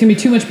 Julie, it's going to be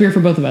too much beer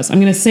for both of us. I'm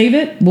going to save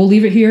it. We'll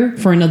leave it here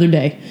for another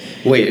day.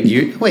 Wait,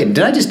 did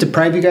I just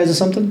deprive you guys of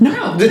something?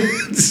 No.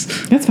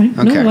 That's fine.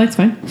 Okay. Miller Lite's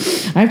fine.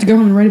 I have to go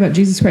home and write about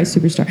Jesus Christ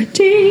Superstar.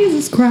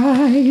 Jesus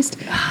Christ.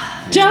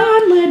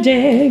 John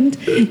Legend.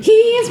 He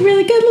is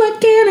really good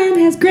looking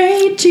and has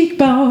great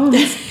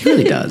cheekbones. He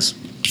really does.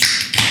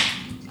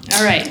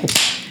 All right.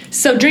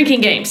 So,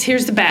 drinking games.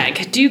 Here's the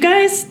bag. Did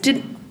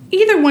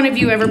either one of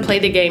you ever play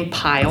the game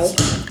Pile?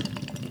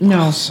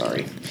 No. Oh,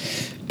 sorry.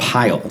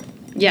 Pile.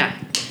 Yeah.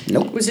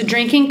 Nope. It was a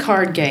drinking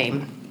card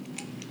game.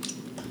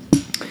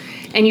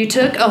 and you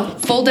took a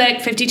full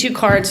deck, 52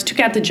 cards, took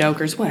out the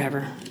jokers,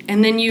 whatever,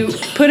 and then you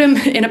put them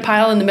in a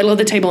pile in the middle of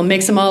the table and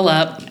mix them all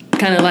up,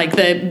 kind of like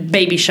the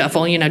baby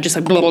shuffle, just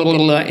like blah, blah, blah,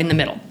 blah, in the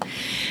middle.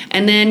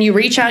 And then you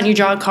reach out and you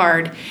draw a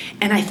card,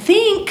 and I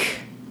think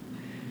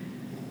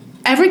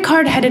every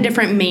card had a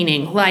different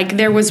meaning. Like,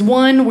 there was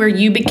one where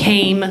you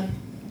became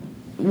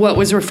what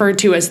was referred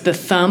to as the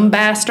thumb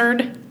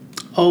bastard.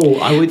 Oh,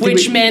 I would think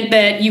which meant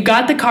that you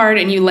got the card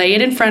and you lay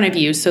it in front of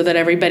you so that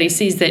everybody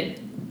sees that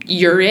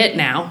you're it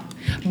now.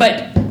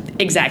 But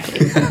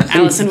exactly,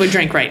 Allison would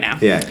drink right now.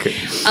 Yeah.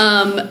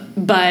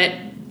 But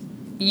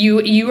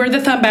you are the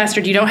thumb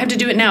bastard. You don't have to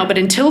do it now. But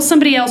until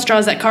somebody else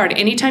draws that card,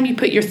 anytime you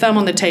put your thumb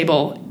on the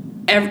table,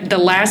 the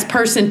last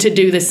person to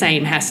do the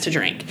same has to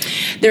drink.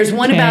 There's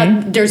one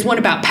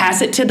about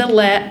pass it to the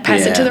left,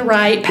 pass it to the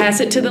right, pass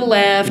it to the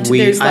left.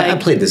 I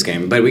played this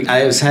game, but I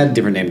had a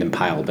different name than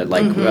Pile, but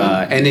like,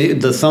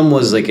 the thumb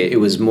was like, it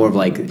was more of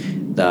like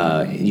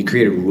you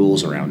created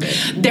rules around it.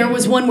 There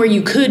was one where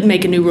you could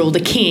make a new rule,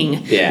 the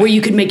king, where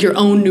you could make your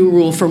own new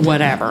rule for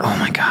whatever. Oh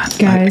my God,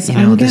 guys!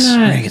 I'm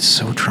gonna get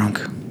so drunk.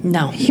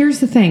 No. Here's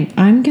the thing.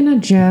 I'm gonna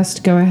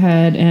just go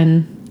ahead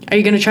and. Are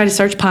you going to try to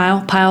search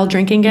Pile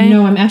drinking game?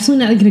 No, I'm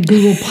absolutely not going to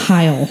Google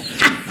Pile.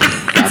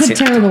 That's a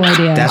terrible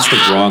idea. That's the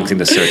wrong thing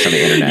to search on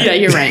the internet. Yeah,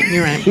 you're right.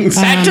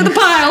 Back to the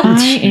Pile.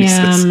 I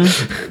am.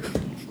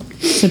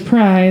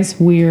 Surprise,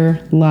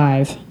 we're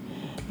live.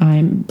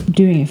 I'm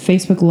doing a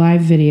Facebook Live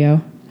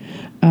video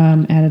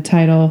at a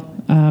title,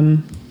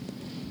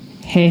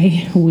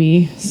 Hey,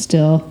 We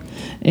Still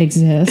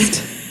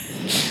Exist.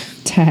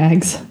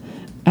 Tags,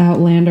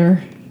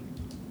 Outlander,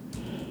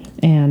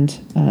 and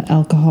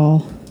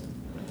alcohol.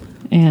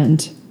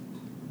 And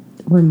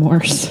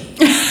remorse.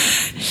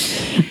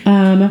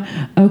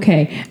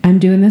 Okay, I'm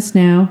doing this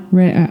now.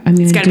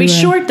 It's got to be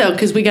short though,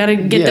 because we got to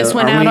get this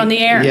one out on the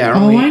air. Yeah,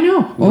 I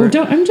know. We're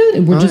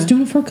just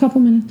doing it for a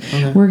couple minutes.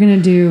 Okay. We're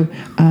gonna do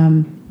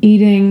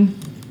eating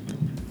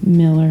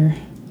Miller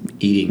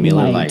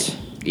Lite.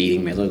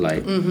 Eating Miller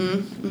Lite.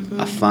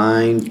 A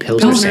fine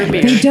Pilsner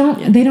sandwich.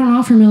 They don't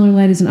offer Miller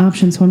Lite as an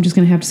option, so I'm just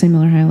gonna have to say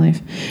Miller High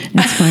Life.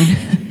 It's fine.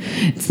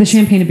 It's the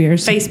champagne of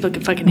beers.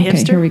 Facebook fucking hipster.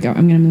 Okay, here we go.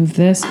 I'm gonna move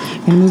this.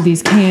 I'm gonna move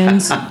these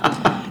cans.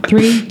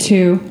 3,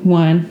 2,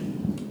 1.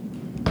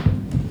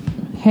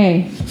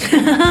 Hey.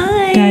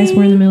 Hi. Guys,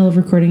 we're in the middle of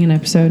recording an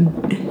episode.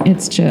 I'm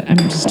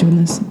just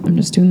doing this.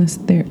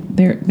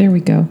 There we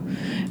go.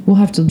 We'll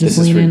have to just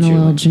lean in a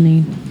little,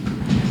 Janine.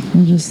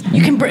 We'll just.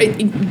 You can.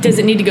 Does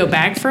it need to go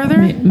back further?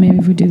 Maybe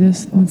if we do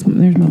this,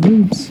 there's my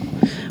boobs.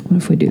 What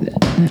if we do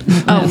that?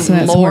 That's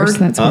Lord. Worse.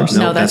 That's worse.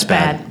 No, that's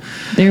bad.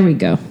 There we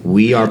go.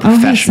 We are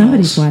professionals. Oh, hey,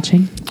 somebody's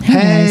watching. Hey.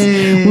 Guys,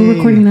 we're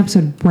recording an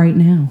episode right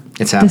now.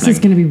 It's happening. This is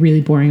going to be really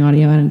boring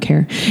audio. I don't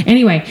care.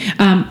 Anyway,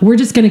 we're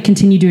just going to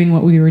continue doing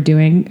what we were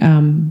doing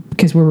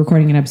because we're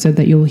recording an episode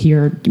that you'll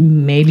hear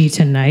maybe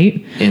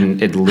tonight.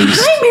 In at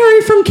least. Hi,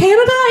 Mary from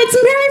Canada. It's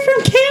Mary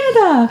from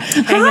Canada.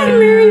 Hi,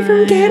 Mary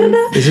from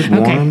Canada. Is it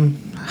warm?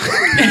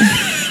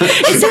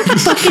 Is it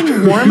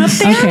fucking warm up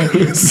there?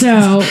 Okay,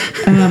 so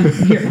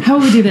here, how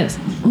will we do this?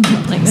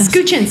 Like this.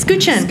 Scooch in.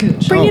 Scooch.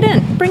 Bring it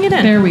in.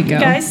 There we go,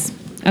 guys.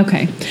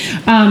 Okay,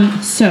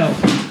 so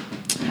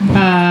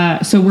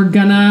we're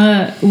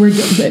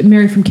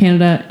Mary from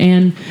Canada,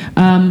 and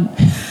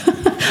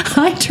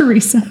hi,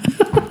 Teresa.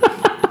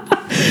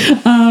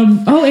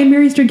 And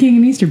Mary's drinking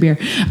an Easter beer.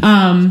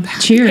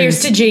 Cheers.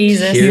 Here's to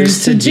Jesus.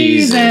 Here's to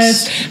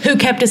Jesus. Who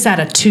kept us out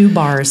of 2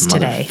 bars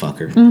today.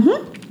 Motherfucker.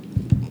 Mm-hmm.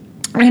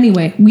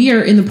 Anyway, we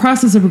are in the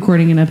process of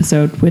recording an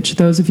episode, which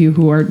those of you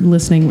who are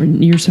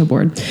listening, you're so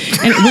bored.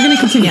 And we're going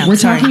to continue. We're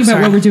talking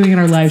about what we're doing in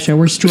our live show.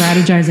 We're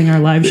strategizing our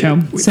live show.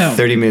 So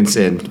 30 minutes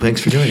in. Thanks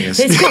for joining us.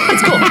 It's cool.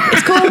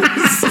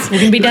 We're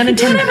going to be done in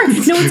 10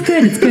 minutes. No, it's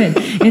good.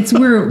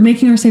 We're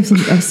making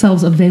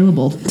ourselves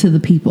available to the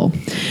people.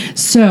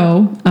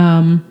 So,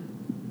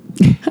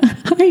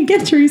 hi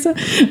again, Teresa.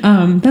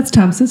 That's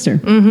Tom's sister.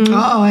 Mm-hmm.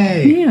 Oh,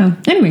 hey. Yeah.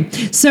 Anyway,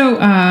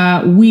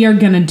 so we are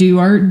going to do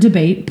our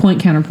debate,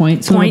 point,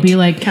 counterpoint. So it'll be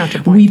like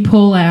counterpoint. We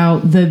pull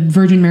out the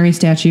Virgin Mary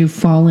statue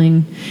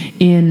falling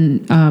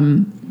in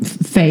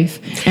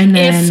faith. And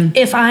then...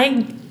 If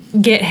I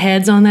get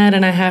heads on that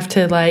and I have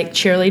to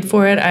cheerlead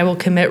for it, I will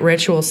commit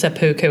ritual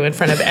seppuku in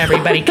front of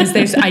everybody because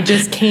I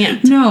just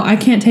can't. No, I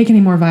can't take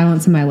any more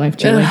violence in my life,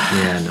 Julie.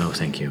 Yeah, no,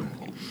 thank you.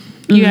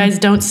 You guys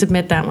don't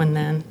submit that one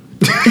then.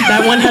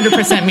 That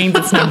 100% means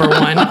it's number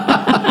 1.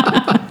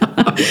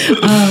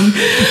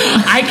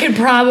 I could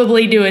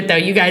probably do it though,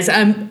 you guys.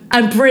 I'm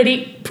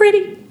pretty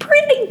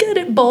good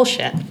at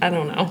bullshit. I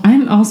don't know.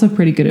 I'm also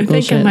pretty good at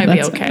bullshit. I think I might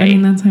be okay. I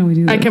mean, that's how we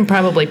do that. I can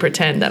probably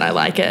pretend that I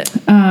like it.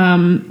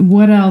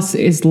 What else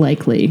is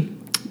likely?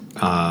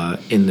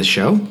 In the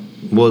show?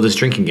 Well, this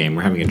drinking game.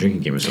 We're having a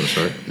drinking game of some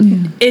sort.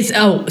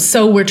 Yeah.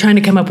 So we're trying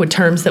to come up with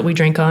terms that we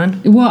drink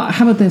on? Well,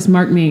 how about this?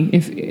 Mark me.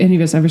 If any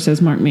of us ever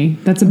says mark me.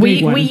 That's a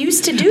big one. We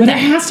used to do but that.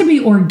 But it has to be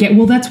organic.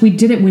 Well, we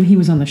did it when he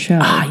was on the show.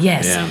 Ah,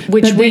 yes. Yeah.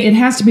 It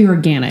has to be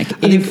organic.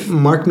 I think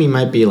mark me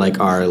might be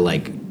our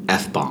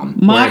F-bomb.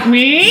 Mark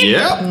me?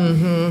 Yep.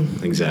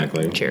 Mm-hmm.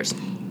 Exactly. Cheers.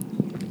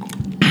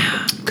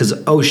 Because,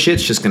 oh,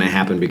 shit's just going to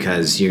happen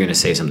because you're going to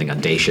say something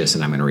audacious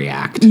and I'm going to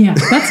react. Yeah,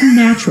 that's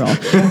natural.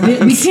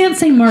 We can't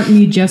say mark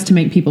me just to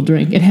make people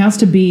drink. It has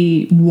to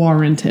be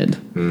warranted.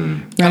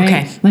 Right?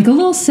 Okay. Like a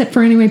little sip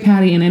for Anyway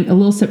Patty and a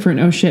little sip for an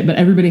oh shit, but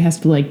everybody has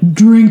to like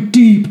drink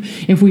deep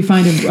if we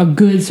find a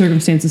good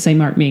circumstance to say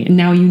mark me. And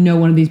now you know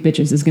one of these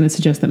bitches is going to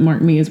suggest that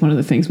mark me is one of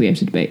the things we have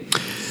to debate.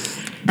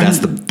 That's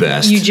the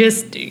best.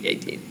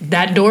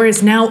 That door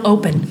is now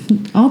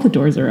open. All the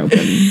doors are open.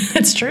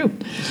 That's true.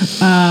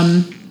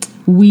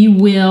 We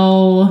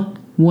will,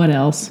 what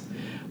else?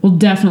 We'll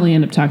definitely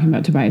end up talking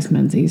about Tobias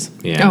Menzies.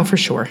 Yeah. Oh, for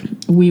sure.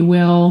 We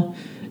will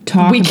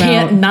talk We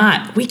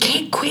about... We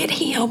can't quit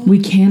him. We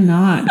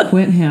cannot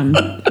quit him.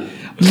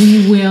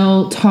 We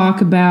will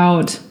talk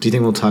about... Do you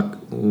think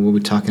we'll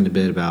be talking a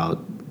bit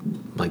about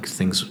like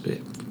things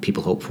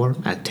people hope for?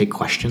 Take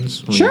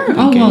questions? Sure.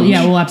 Oh, well,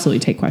 yeah, we'll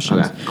absolutely take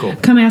questions. Okay, cool.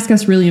 Come ask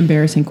us really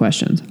embarrassing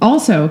questions.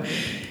 Also,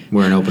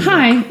 we're an open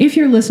hi, book. if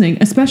you're listening,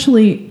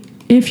 especially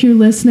if you're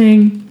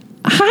listening...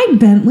 Hi,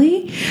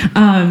 Bentley.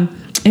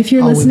 If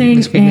you're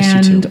listening we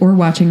missed you too. or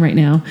watching right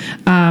now,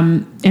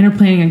 and are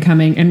planning on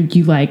coming, and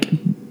you like,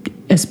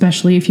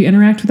 especially if you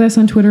interact with us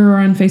on Twitter or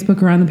on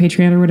Facebook or on the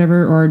Patreon or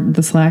whatever, or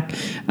the Slack,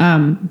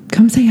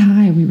 come say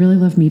hi. We really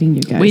love meeting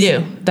you guys. We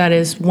do. That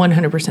is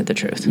 100% the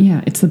truth.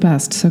 Yeah, it's the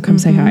best. So come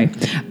say hi.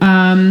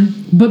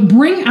 But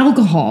bring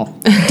alcohol.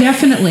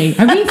 Definitely.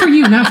 I mean for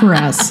you, not for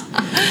us.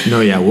 No,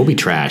 yeah, we'll be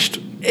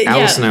trashed.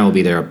 Alice and I will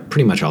be there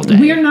pretty much all day.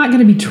 We are not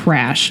going to be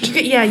trashed.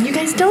 Yeah, you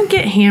guys don't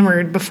get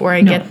hammered before I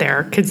get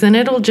there, because then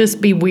it'll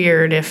just be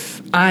weird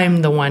if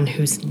I'm the one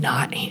who's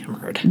not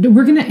hammered.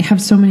 We're going to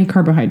have so many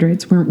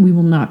carbohydrates where we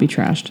will not be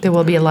trashed. There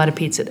will be a lot of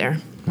pizza there.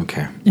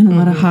 Okay. And a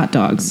lot of hot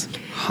dogs.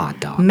 Hot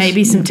dogs.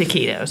 Maybe some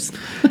taquitos.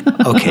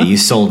 Okay, you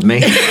sold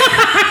me.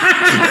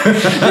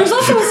 There's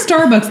also a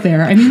Starbucks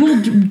there. I mean,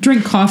 we'll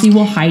drink coffee,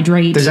 we'll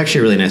hydrate. There's actually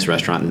a really nice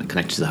restaurant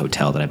connected to the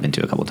hotel that I've been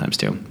to a couple times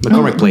too.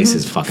 McCormick Place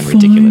is fucking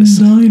ridiculous.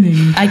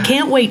 Dining. I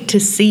can't wait to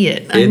see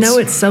it. I know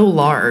it's so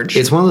large.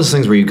 It's one of those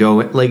things where you go,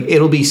 like,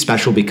 it'll be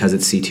special because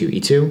it's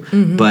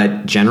C2E2,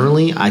 but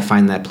generally I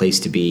find that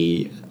place to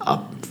be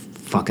a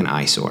fucking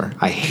eyesore.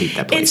 I hate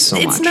that place so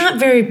much. It's not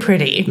very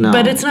pretty, No.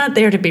 but it's not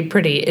there to be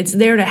pretty. It's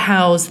there to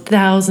house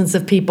thousands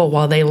of people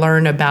while they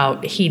learn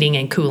about heating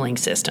and cooling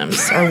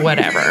systems or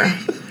whatever.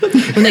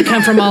 When they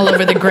come from all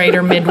over the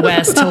greater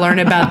Midwest to learn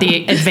about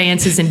the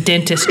advances in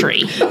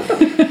dentistry.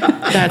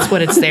 That's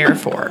what it's there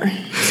for.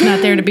 It's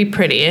not there to be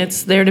pretty.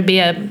 It's there to be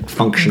a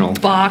functional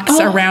box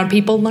around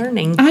people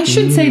learning. I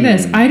should say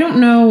this. I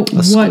don't know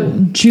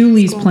what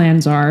Julie's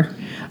plans are.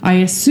 I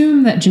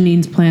assume that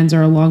Janine's plans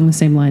are along the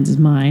same lines as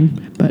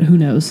mine, but who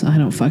knows? I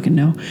don't fucking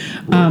know.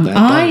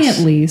 I, at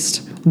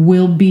least,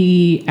 will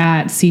be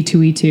at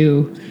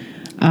C2E2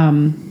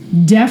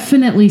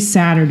 definitely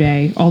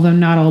Saturday, although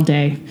not all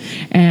day,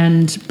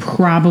 and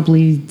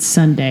probably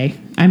Sunday.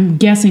 I'm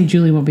guessing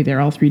Julie won't be there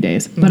all 3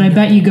 days, but I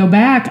bet you go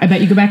back. I bet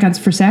you go back on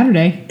for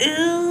Saturday.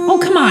 Oh,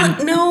 come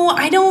on. No,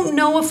 I don't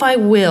know if I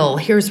will.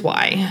 Here's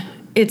why.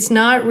 It's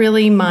not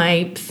really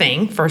my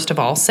thing, first of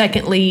all.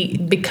 Secondly,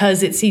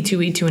 because it's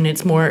C2E2 and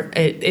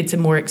it's a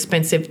more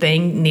expensive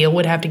thing, Neil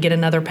would have to get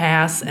another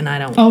pass, and I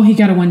don't. Oh, he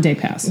got a 1 day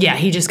pass. Yeah,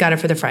 he just got it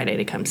for the Friday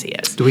to come see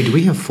us. Do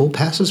we have full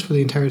passes for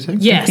the entire thing?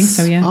 Yes. I think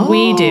so, yeah.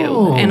 We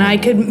do. And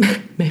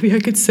maybe I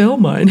could sell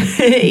mine.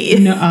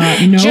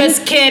 No.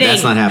 Just kidding.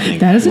 That's not happening.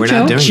 That is a We're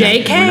joke. not doing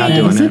JK. that.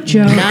 We're not That is doing a it.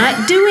 joke.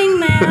 Not doing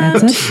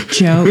that. That's a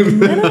joke.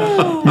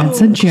 No.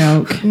 That's a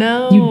joke.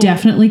 No. You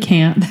definitely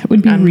can't. That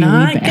would be I'm really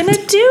not bad. going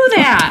to do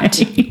that.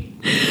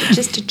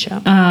 Just a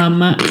joke. I'm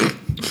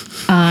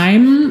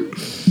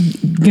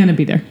gonna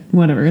be there.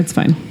 Whatever, it's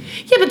fine.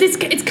 Yeah, but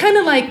it's kind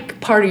of like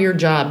part of your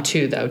job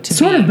too, though.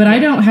 Sort of, but I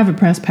don't have a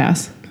press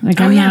pass.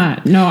 Like I'm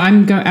not. No,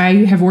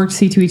 I have worked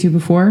C2E2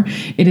 before.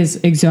 It is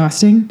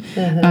exhausting.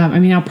 I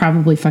mean, I'll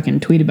probably fucking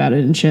tweet about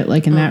it and shit.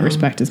 Like in that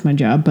respect, it's my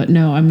job. But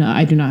no, I'm not.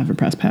 I do not have a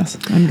press pass.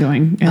 I'm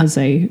going as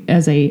a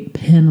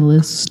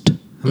panelist.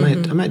 I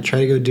might try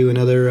to go do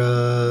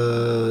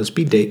another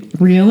speed date.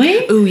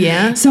 Really? Ooh,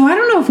 yeah. So I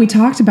don't know if we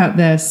talked about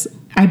this.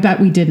 I bet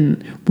we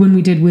didn't when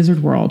we did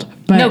Wizard World.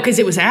 But No, because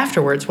it was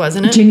afterwards,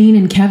 wasn't it? Janine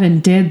and Kevin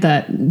did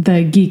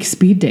the geek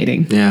speed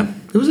dating. Yeah,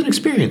 it was an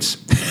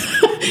experience.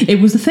 It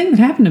was a thing that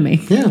happened to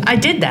me. Yeah, I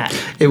did that.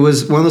 it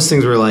was one of those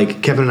things where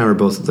like Kevin and I were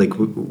both like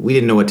we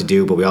didn't know what to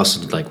do, but we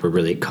also like were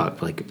really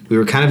caught. Like we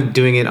were kind of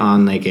doing it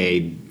on like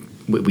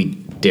we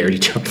dared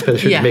each other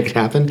to make it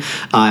happen,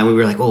 and we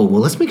were like, oh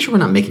well, let's make sure we're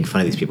not making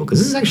fun of these people because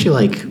this is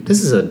actually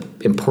this is an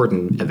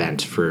important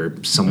event for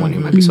someone who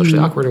might be socially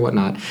awkward or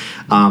whatnot.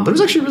 But it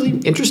was actually really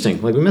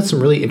interesting. Like we met some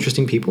really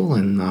interesting people,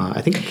 and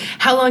I think.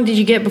 How long did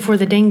you get before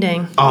the ding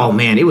ding? Oh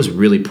man, it was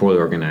really poorly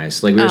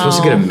organized. Like we were supposed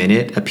to get a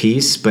minute a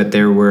piece, but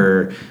there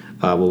were.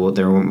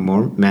 There were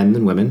more men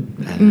than women.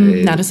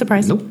 Not a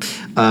surprise. Nope.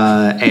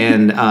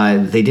 And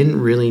they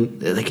didn't really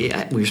like. We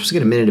were supposed to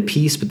get a minute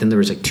apiece, but then there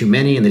was like too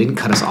many, and they didn't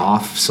cut us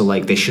off. So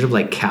like they should have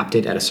like capped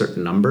it at a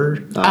certain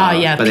number.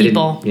 Yeah, but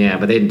people.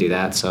 But they didn't do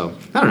that. So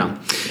I don't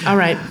know. All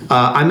right.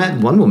 I met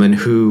one woman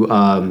who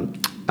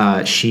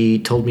she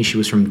told me she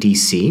was from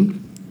DC.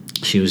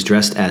 She was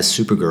dressed as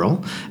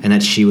Supergirl, and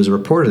that she was a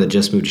reporter that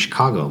just moved to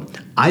Chicago.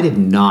 I did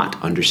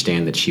not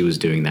understand that she was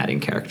doing that in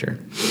character.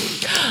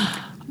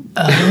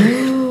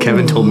 Oh.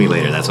 Kevin told me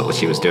later that's what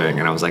she was doing,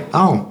 and I was like,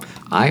 oh,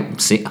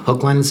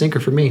 hook, line, and sinker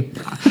for me.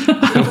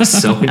 I was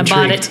so intrigued. I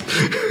bought it.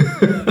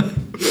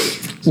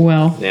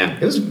 Well. Yeah,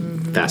 it was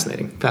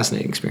fascinating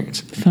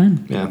experience.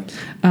 Fun. Yeah.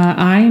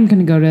 I am going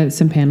to go to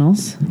some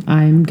panels.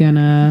 I'm going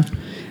to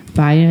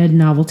buy a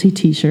novelty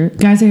t-shirt.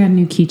 Guys, I got a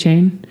new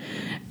keychain.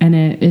 And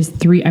it is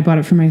I bought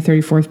it for my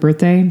 34th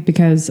birthday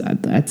because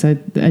that's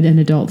an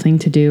adult thing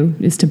to do,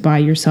 is to buy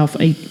yourself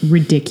a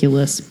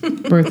ridiculous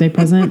birthday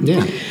present.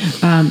 Yeah.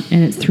 And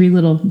it's 3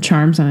 little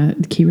charms on a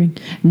key ring.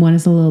 And one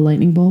is a little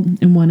lightning bolt,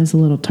 and one is a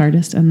little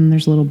TARDIS, and then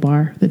there's a little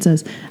bar that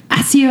says,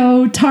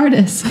 Accio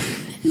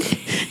TARDIS.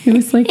 It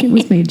was like it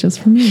was made just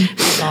for me.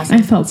 Awesome.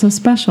 I felt so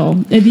special.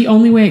 The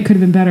only way it could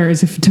have been better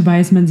is if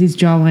Tobias Menzies'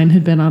 jawline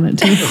had been on it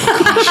too.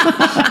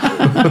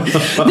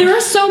 There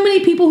are so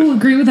many people who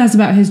agree with us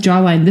about his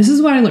jawline. This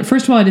is what I learned.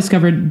 First of all, I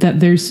discovered that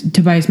there's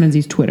Tobias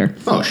Menzies' Twitter.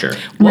 Oh, sure.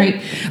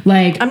 Right?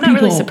 Like, I'm not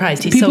really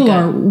surprised. He's so good. People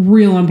are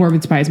real on board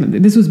with Tobias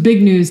Menzies. This was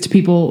big news to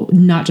people,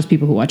 not just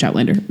people who watch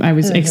Outlander. I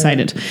was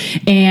excited.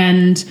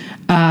 And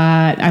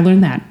I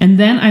learned that. And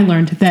then I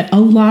learned that a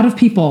lot of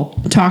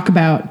people talk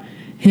about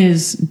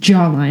his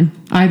jawline,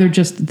 either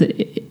just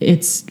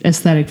its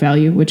aesthetic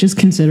value, which is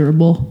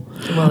considerable.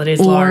 Well, it is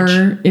or large.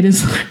 It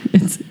is.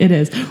 It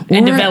is.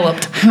 And or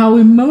developed. How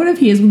emotive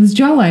he is with his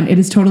jawline. It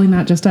is totally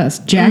not just us.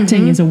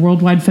 Jacting is a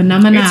worldwide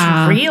phenomenon.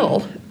 It's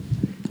real.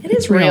 It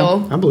is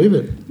real. I believe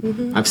it.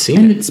 Mm-hmm. I've seen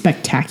and it. It's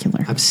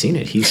spectacular. I've seen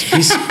it. He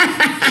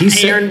Aaron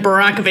said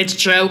Brockovich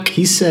joke.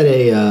 he said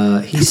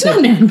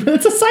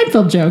That's a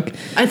Seinfeld joke.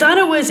 I thought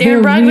it was They're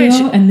Aaron Brockovich.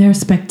 real and they're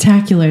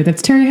spectacular.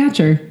 That's Terry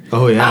Hatcher.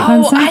 Oh yeah.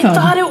 Oh, I Seinfeld.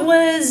 thought it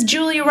was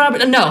Julia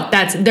Roberts. No,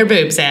 that's their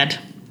boobs, Ed.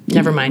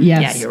 Never mind.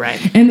 Yes. Yeah, you're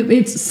right. And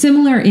it's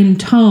similar in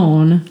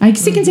tone. I can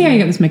see how you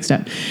got this mixed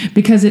up.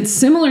 Because it's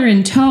similar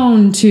in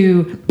tone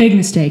to Big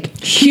Mistake.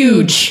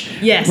 Huge.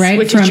 Yes, right?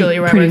 which From is Julia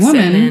Pretty Roberts.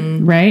 Woman, And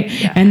then, right?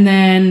 yeah. And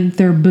then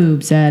their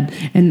boobs, Ed.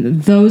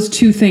 And those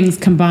two things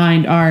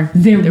combined are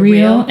they're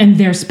real and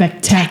they're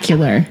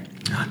spectacular.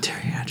 Oh,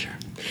 Terry Hatcher.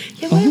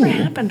 Yeah, whatever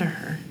happened to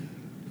her?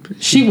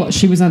 She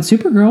was on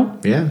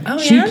Supergirl. Yeah. Oh,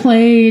 She yeah?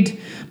 played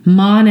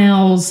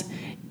Mon-El's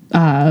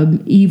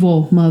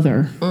evil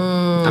mother.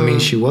 I mean,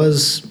 she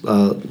was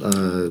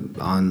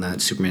on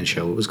that Superman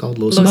show. What was it called?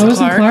 Lois Lois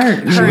and Clark.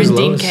 Her was and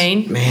Dean Lois.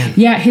 Cain. Man.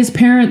 Yeah, his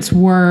parents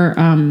were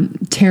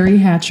Terry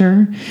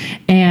Hatcher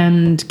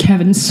and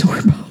Kevin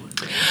Sorbo.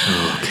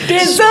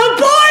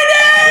 Disappointed!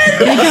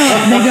 They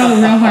go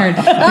real hard.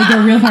 They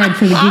go real hard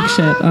for the geek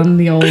shit on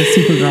the old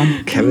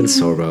Supergirl. Kevin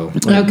Sorbo.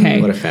 Okay.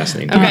 What a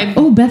fascinating. Okay.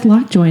 Beth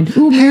Locke joined.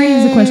 Mary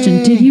has a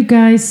question. Did you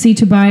guys see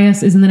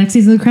Tobias is in the next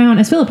season of The Crown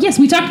as Philip? Yes,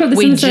 we talked about this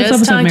We in the first just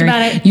episode, talked Mary.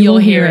 about it. You You'll will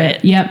hear hear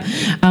it. Yep.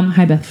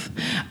 Hi, Beth.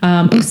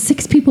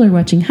 6 people are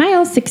watching. Hi,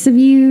 all 6 of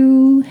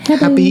you. Hello.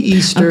 Happy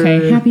Easter.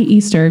 Okay, happy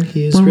Easter.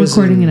 He is We're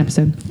risen. recording an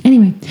episode.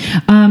 Anyway,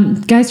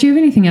 guys, do you have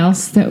anything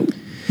else that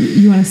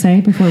you want to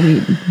say before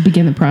we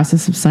begin the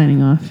process of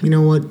signing off? You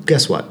know what?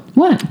 Guess what?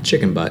 What?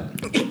 Chicken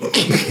butt. Grab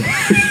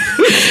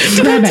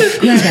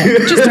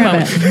it. Just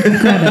grab it.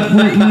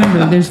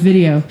 Remember, there's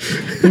video.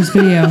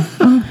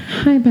 Oh,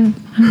 hi, Beth.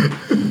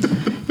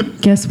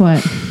 Guess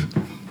what?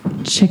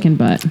 Chicken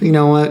butt. You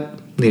know what?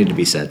 Needed to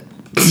be said.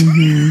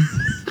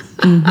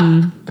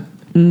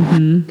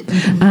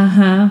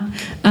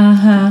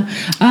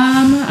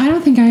 I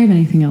don't think I have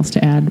anything else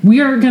to add. We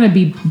are going to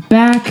be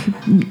back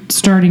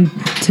starting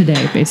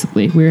today,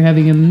 basically. We're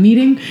having a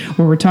meeting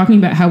where we're talking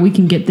about how we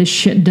can get this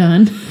shit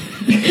done.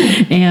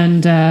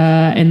 And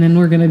then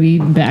we're going to be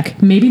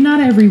back. Maybe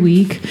not every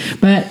week,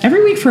 but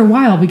every week for a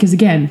while because,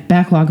 again,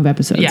 backlog of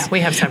episodes. Yeah,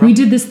 we have several. We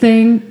did this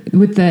thing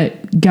with the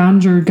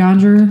Ganjar.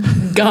 Gum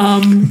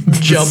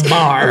Jabbar.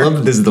 I love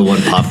that this is the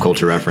one pop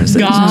culture reference.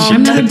 That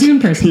I'm not a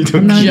Dune person.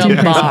 I'm not a Dune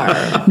person.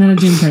 Jabbar. I'm not a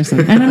Dune person.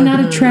 And I'm not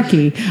a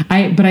Trekkie.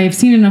 But I have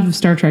seen enough of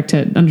Star Trek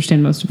to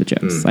understand most of the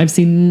jokes. I've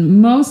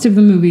seen most of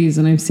the movies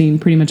and I've seen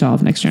pretty much all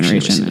of Next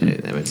Generation. I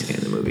haven't seen any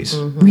of the movies.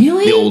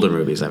 Really? The older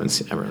movies I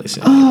haven't really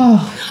seen.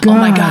 Oh, God. Oh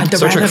my God, The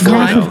Star Wrath Trek of 4,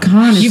 Khan. though.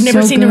 Khan is You've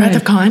never so seen The Wrath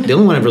good. of Khan? The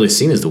only one I've really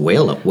seen is the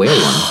whale one.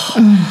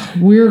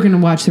 We're going to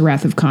watch The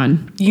Wrath of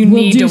Khan. You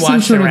we'll need do to some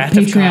watch sort The of Wrath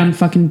of Patreon Khan.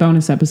 fucking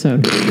bonus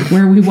episode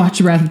where we watch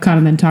The Wrath of Khan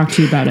and then talk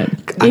to you about it.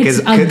 It's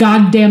a 'cause-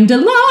 goddamn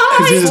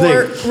delight. here's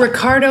the For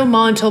Ricardo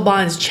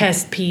Montalban's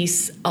chess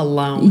piece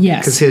alone.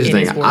 Yes. Because here's the It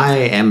thing, is worth I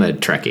am a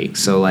Trekkie,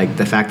 so like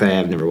the fact that I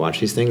have never watched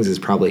these things is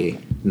probably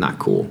not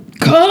cool.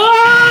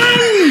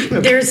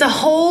 There's a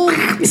whole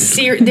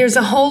there's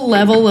a whole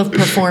level of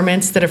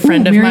performance that a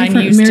friend of mine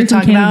used Mary to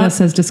talk from Canada about.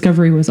 says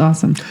Discovery was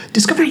awesome.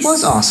 Discovery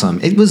was awesome.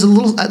 It was a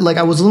little like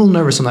I was a little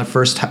nervous on that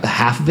first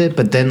half of it,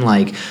 but then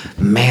like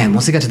man,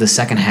 once they got to the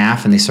second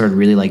half and they started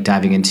really like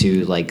diving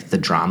into like the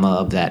drama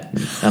of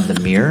the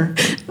mirror.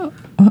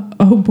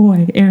 Oh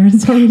boy,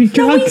 Aaron's already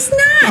drunk. No, he's not.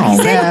 Oh,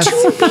 He's Beth.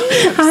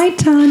 Hi,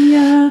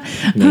 Tanya.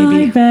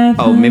 Maybe. Hi, Beth.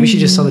 Oh, maybe she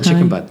just saw the Hi.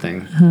 chicken butt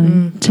thing.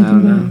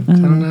 Chicken I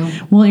don't know.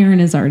 Well, Aaron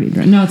is already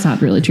drunk. No, it's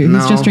not really true.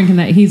 He's No. just drinking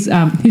that. He's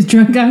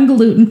drunk on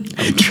gluten.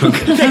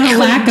 Drunk.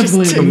 Lack of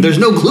gluten. There's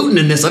no gluten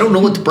in this. I don't know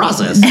what to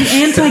process.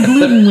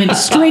 Anti-gluten went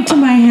straight to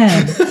my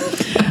head.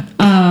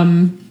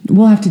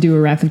 We'll have to do a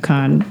Wrath of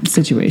Khan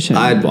situation.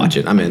 I'd watch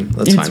it. I'm in.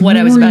 That's It's fine. What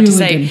I was about to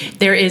Really say, good.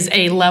 there is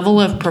a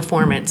level of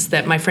performance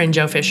that my friend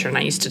Joe Fisher and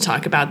I used to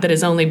talk about that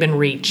has only been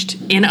reached,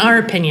 in our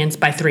opinions,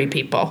 by 3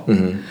 people.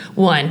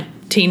 One,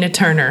 Tina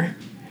Turner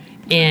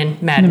in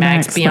Mad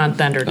Max Max. Beyond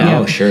Thunderdome.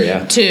 Oh, sure,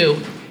 yeah. 2,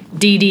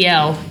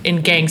 DDL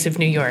in Gangs of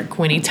New York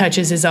when he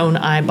touches his own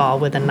eyeball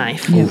with a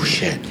knife. Oh,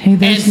 shit. Hey,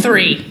 And there's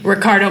 3,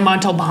 Ricardo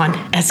Montalban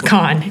as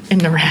Khan in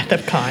The Wrath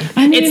of Khan.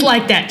 I mean, it's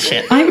like that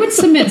shit. I would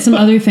submit some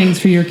other things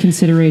for your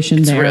consideration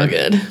It's there. real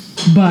good.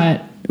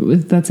 But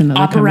that's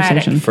another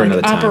Operatic. conversation. For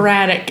another time.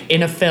 Operatic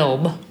in a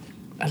film.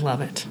 I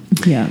love it.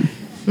 Yeah.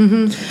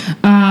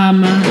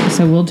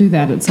 So we'll do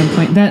that at some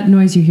point. That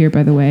noise you hear,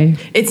 by the way.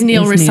 It's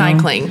Neil is Neil.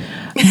 Recycling.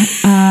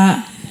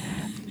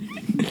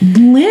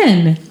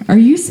 Lynn, are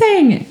you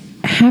saying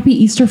Happy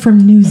Easter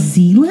from New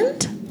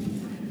Zealand?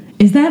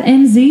 Is that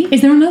NZ?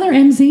 Is there another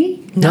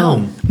NZ?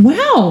 No.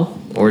 Wow.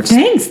 Or it's-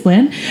 Thanks,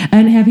 Lynn.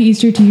 And Happy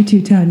Easter to you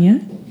too, Tanya.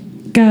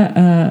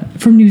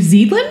 From New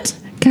Zealand?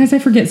 Guys, I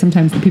forget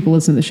sometimes that people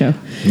listen to the show.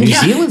 New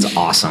Yeah. Zealand's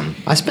awesome.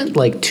 I spent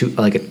like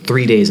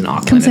 3 days in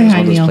Auckland. Come say and it's hi,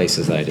 one of those Neil.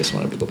 places that I just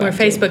wanted to go back We're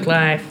to. Facebook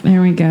Live.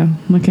 There we go.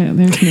 Look at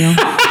there's Neil.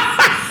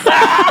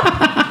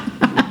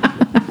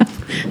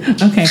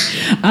 Okay.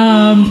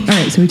 All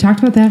right. So we talked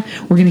about that.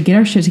 We're gonna get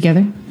our shit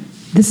together.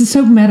 This is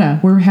so meta.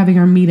 We're having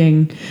our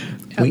meeting.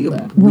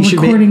 We're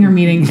should recording our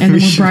meeting and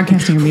then we're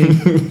broadcasting our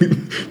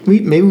meeting.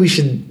 Maybe we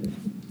should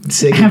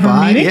say Have our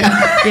goodbye. meeting?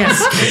 Yeah. Yes.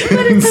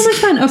 But it's so much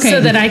fun. Okay.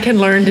 So that I can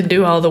learn to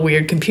do all the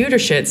weird computer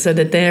shit so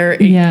that they're.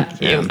 Yeah.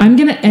 Yeah. I'm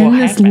going to end Will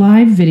this happen.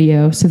 live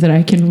video so that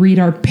I can read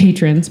our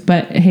patrons.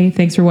 But hey,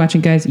 thanks for watching,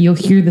 guys. You'll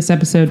hear this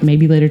episode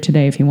maybe later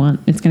today if you want.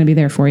 It's going to be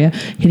there for you.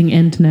 Hitting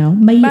end now.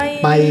 Bye. Bye.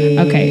 Bye.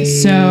 Okay,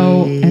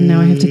 so, and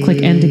now I have to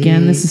click end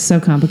again. This is so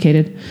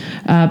complicated.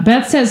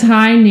 Beth says,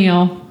 hi,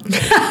 Neil.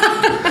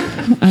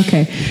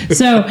 Okay,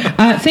 so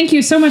thank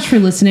you so much for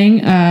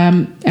listening.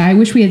 I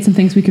wish we had some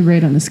things we could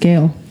rate on the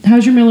scale.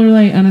 How's your Miller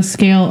Lite on a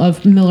scale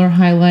of Miller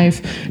High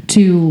Life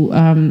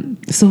to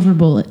Silver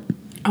Bullet?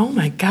 Oh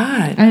my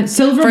God.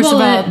 Silver First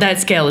Bullet. of all, that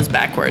scale is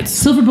backwards.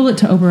 Silver Bullet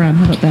to Oberon.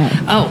 How about that?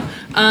 Oh,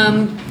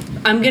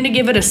 I'm going to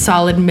give it a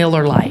solid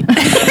Miller Lite.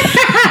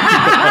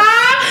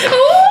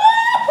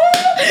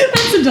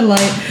 That's a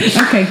delight.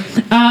 Okay.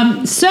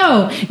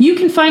 So you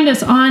can find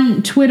us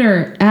on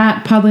Twitter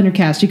at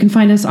Podlandercast. You can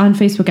find us on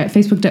Facebook at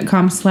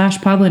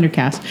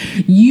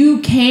facebook.com/Podlandercast. You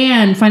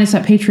can find us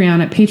at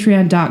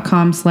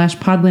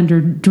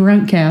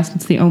patreon.com/PodlanderDrunkcast.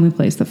 It's the only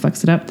place that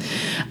fucks it up.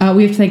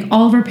 We have to thank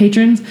all of our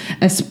patrons,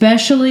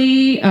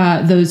 especially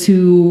those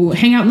who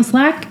hang out in the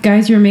Slack.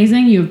 Guys, you're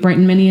amazing. You have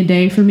brightened many a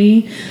day for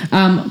me.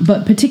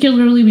 But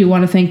particularly, we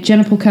want to thank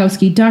Jenna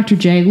Polkowski, Dr.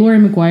 J, Lori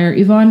McGuire,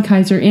 Yvonne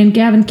Kaiser, Ann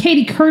Gavin,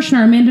 Katie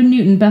Kirshner, Amanda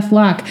Newton, Beth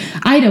Locke,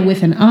 Ida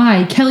with an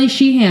I, Kelly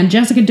Sheehan,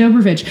 Jessica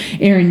Dobrovich,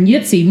 Aaron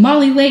Yitzi,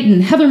 Molly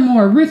Layton, Heather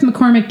Moore, Ruth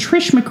McCormick,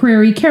 Trish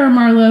McCrary, Kara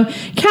Marlowe,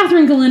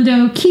 Catherine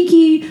Galindo,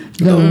 Kiki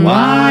the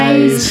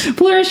Wise,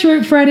 Flora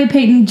Short, Friday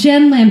Payton,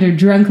 Jen Lander,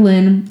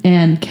 Drunklin,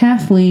 and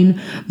Kathleen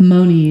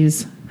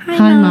Moniz.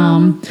 Hi,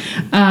 Mom.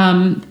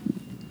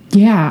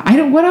 Yeah, I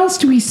don't. What else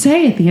do we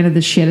say at the end of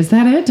this shit? Is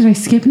that it? Did I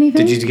skip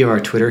anything? Did you give our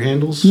Twitter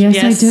handles? Yes,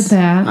 Yes. I did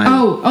that.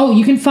 Oh,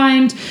 you can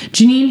find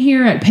Janine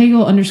here at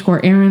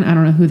Pagel_Aaron. I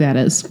don't know who that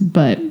is,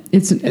 but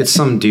it's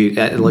some dude.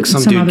 Some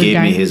Some dude other gave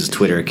guy. me his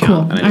Twitter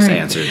account, cool. and I All just right.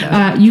 answered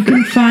that. You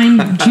can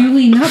find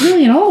Julie not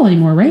really at all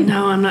anymore, right?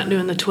 No, I'm not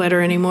doing the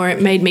Twitter anymore.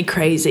 It made me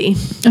crazy.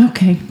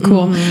 Okay,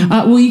 cool.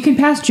 Well, you can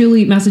pass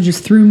Julie messages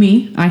through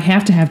me. I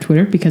have to have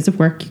Twitter because of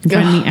work. You can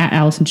find me at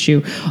Allison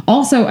Shu.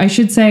 Also, I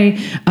should say,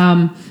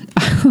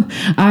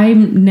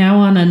 I'm now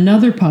on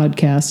another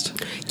podcast.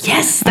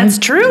 Yes, that's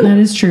true. That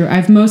is true.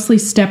 I've mostly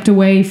stepped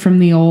away from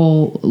the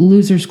old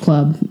Losers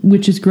Club,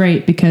 which is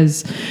great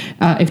because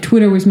if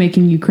Twitter was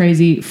making you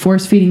crazy,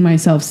 force feeding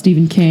myself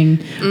Stephen King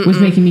was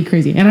making me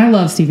crazy. And I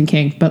love Stephen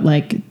King, but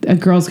like a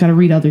girl's got to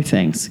read other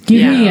things.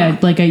 Give me a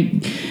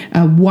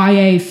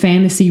YA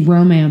fantasy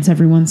romance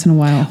every once in a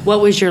while.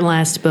 What was your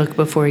last book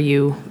before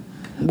you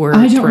were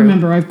I don't through?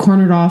 remember. I've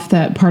cornered off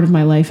that part of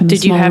my life. In a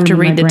Did you small have to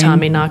room in read my the brain.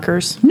 Tommy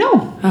Knockers? No.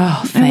 Oh,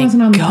 I thank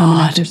wasn't on the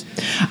God. Tommy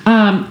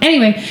Knockers.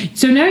 Anyway,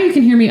 so now you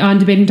can hear me on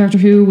Debating Doctor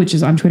Who, which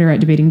is on Twitter at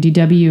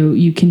DebatingDW.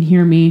 You can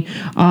hear me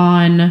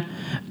on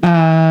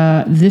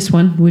this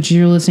one, which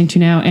you're listening to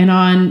now, and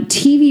on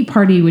TV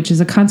Party, which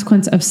is a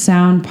Consequence of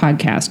Sound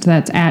podcast.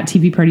 That's at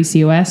TV Party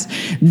COS.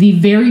 The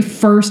very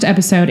first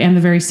episode and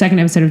the very second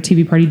episode of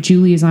TV Party,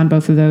 Julie is on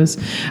both of those.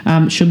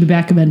 She'll be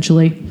back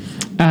eventually.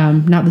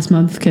 Not this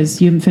month because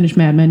you haven't finished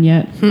Mad Men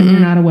yet, and you're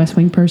not a West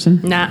Wing person.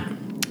 Nah.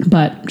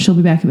 But she'll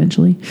be back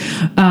eventually.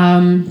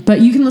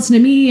 But you can listen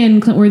to me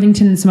and Clint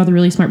Worthington and some other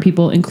really smart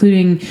people,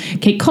 including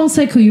Kate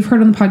Kulsick, who you've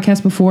heard on the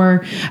podcast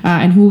before,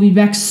 and who will be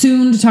back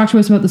soon to talk to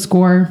us about the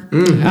score.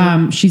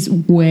 She's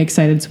way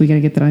excited, so we got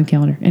to get that on the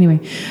calendar. Anyway,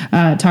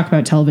 talk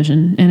about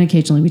television, and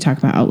occasionally we talk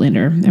about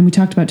Outlander. And we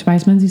talked about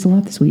Tobias Menzies a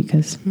lot this week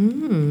because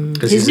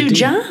his new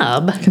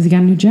job. Because he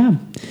got a new job.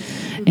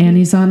 And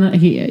he's on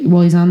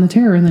the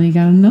Terror, and then he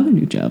got another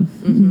new job.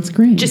 It's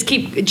great. Just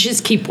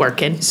keep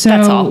working. So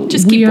that's all.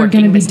 Just keep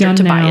working, Mr.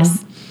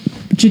 Tobias. Now.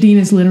 Jadine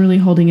is literally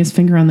holding his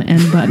finger on the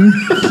end button.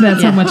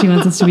 That's how much he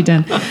wants us to be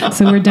done.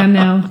 So we're done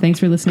now. Thanks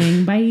for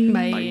listening. Bye.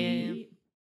 Bye.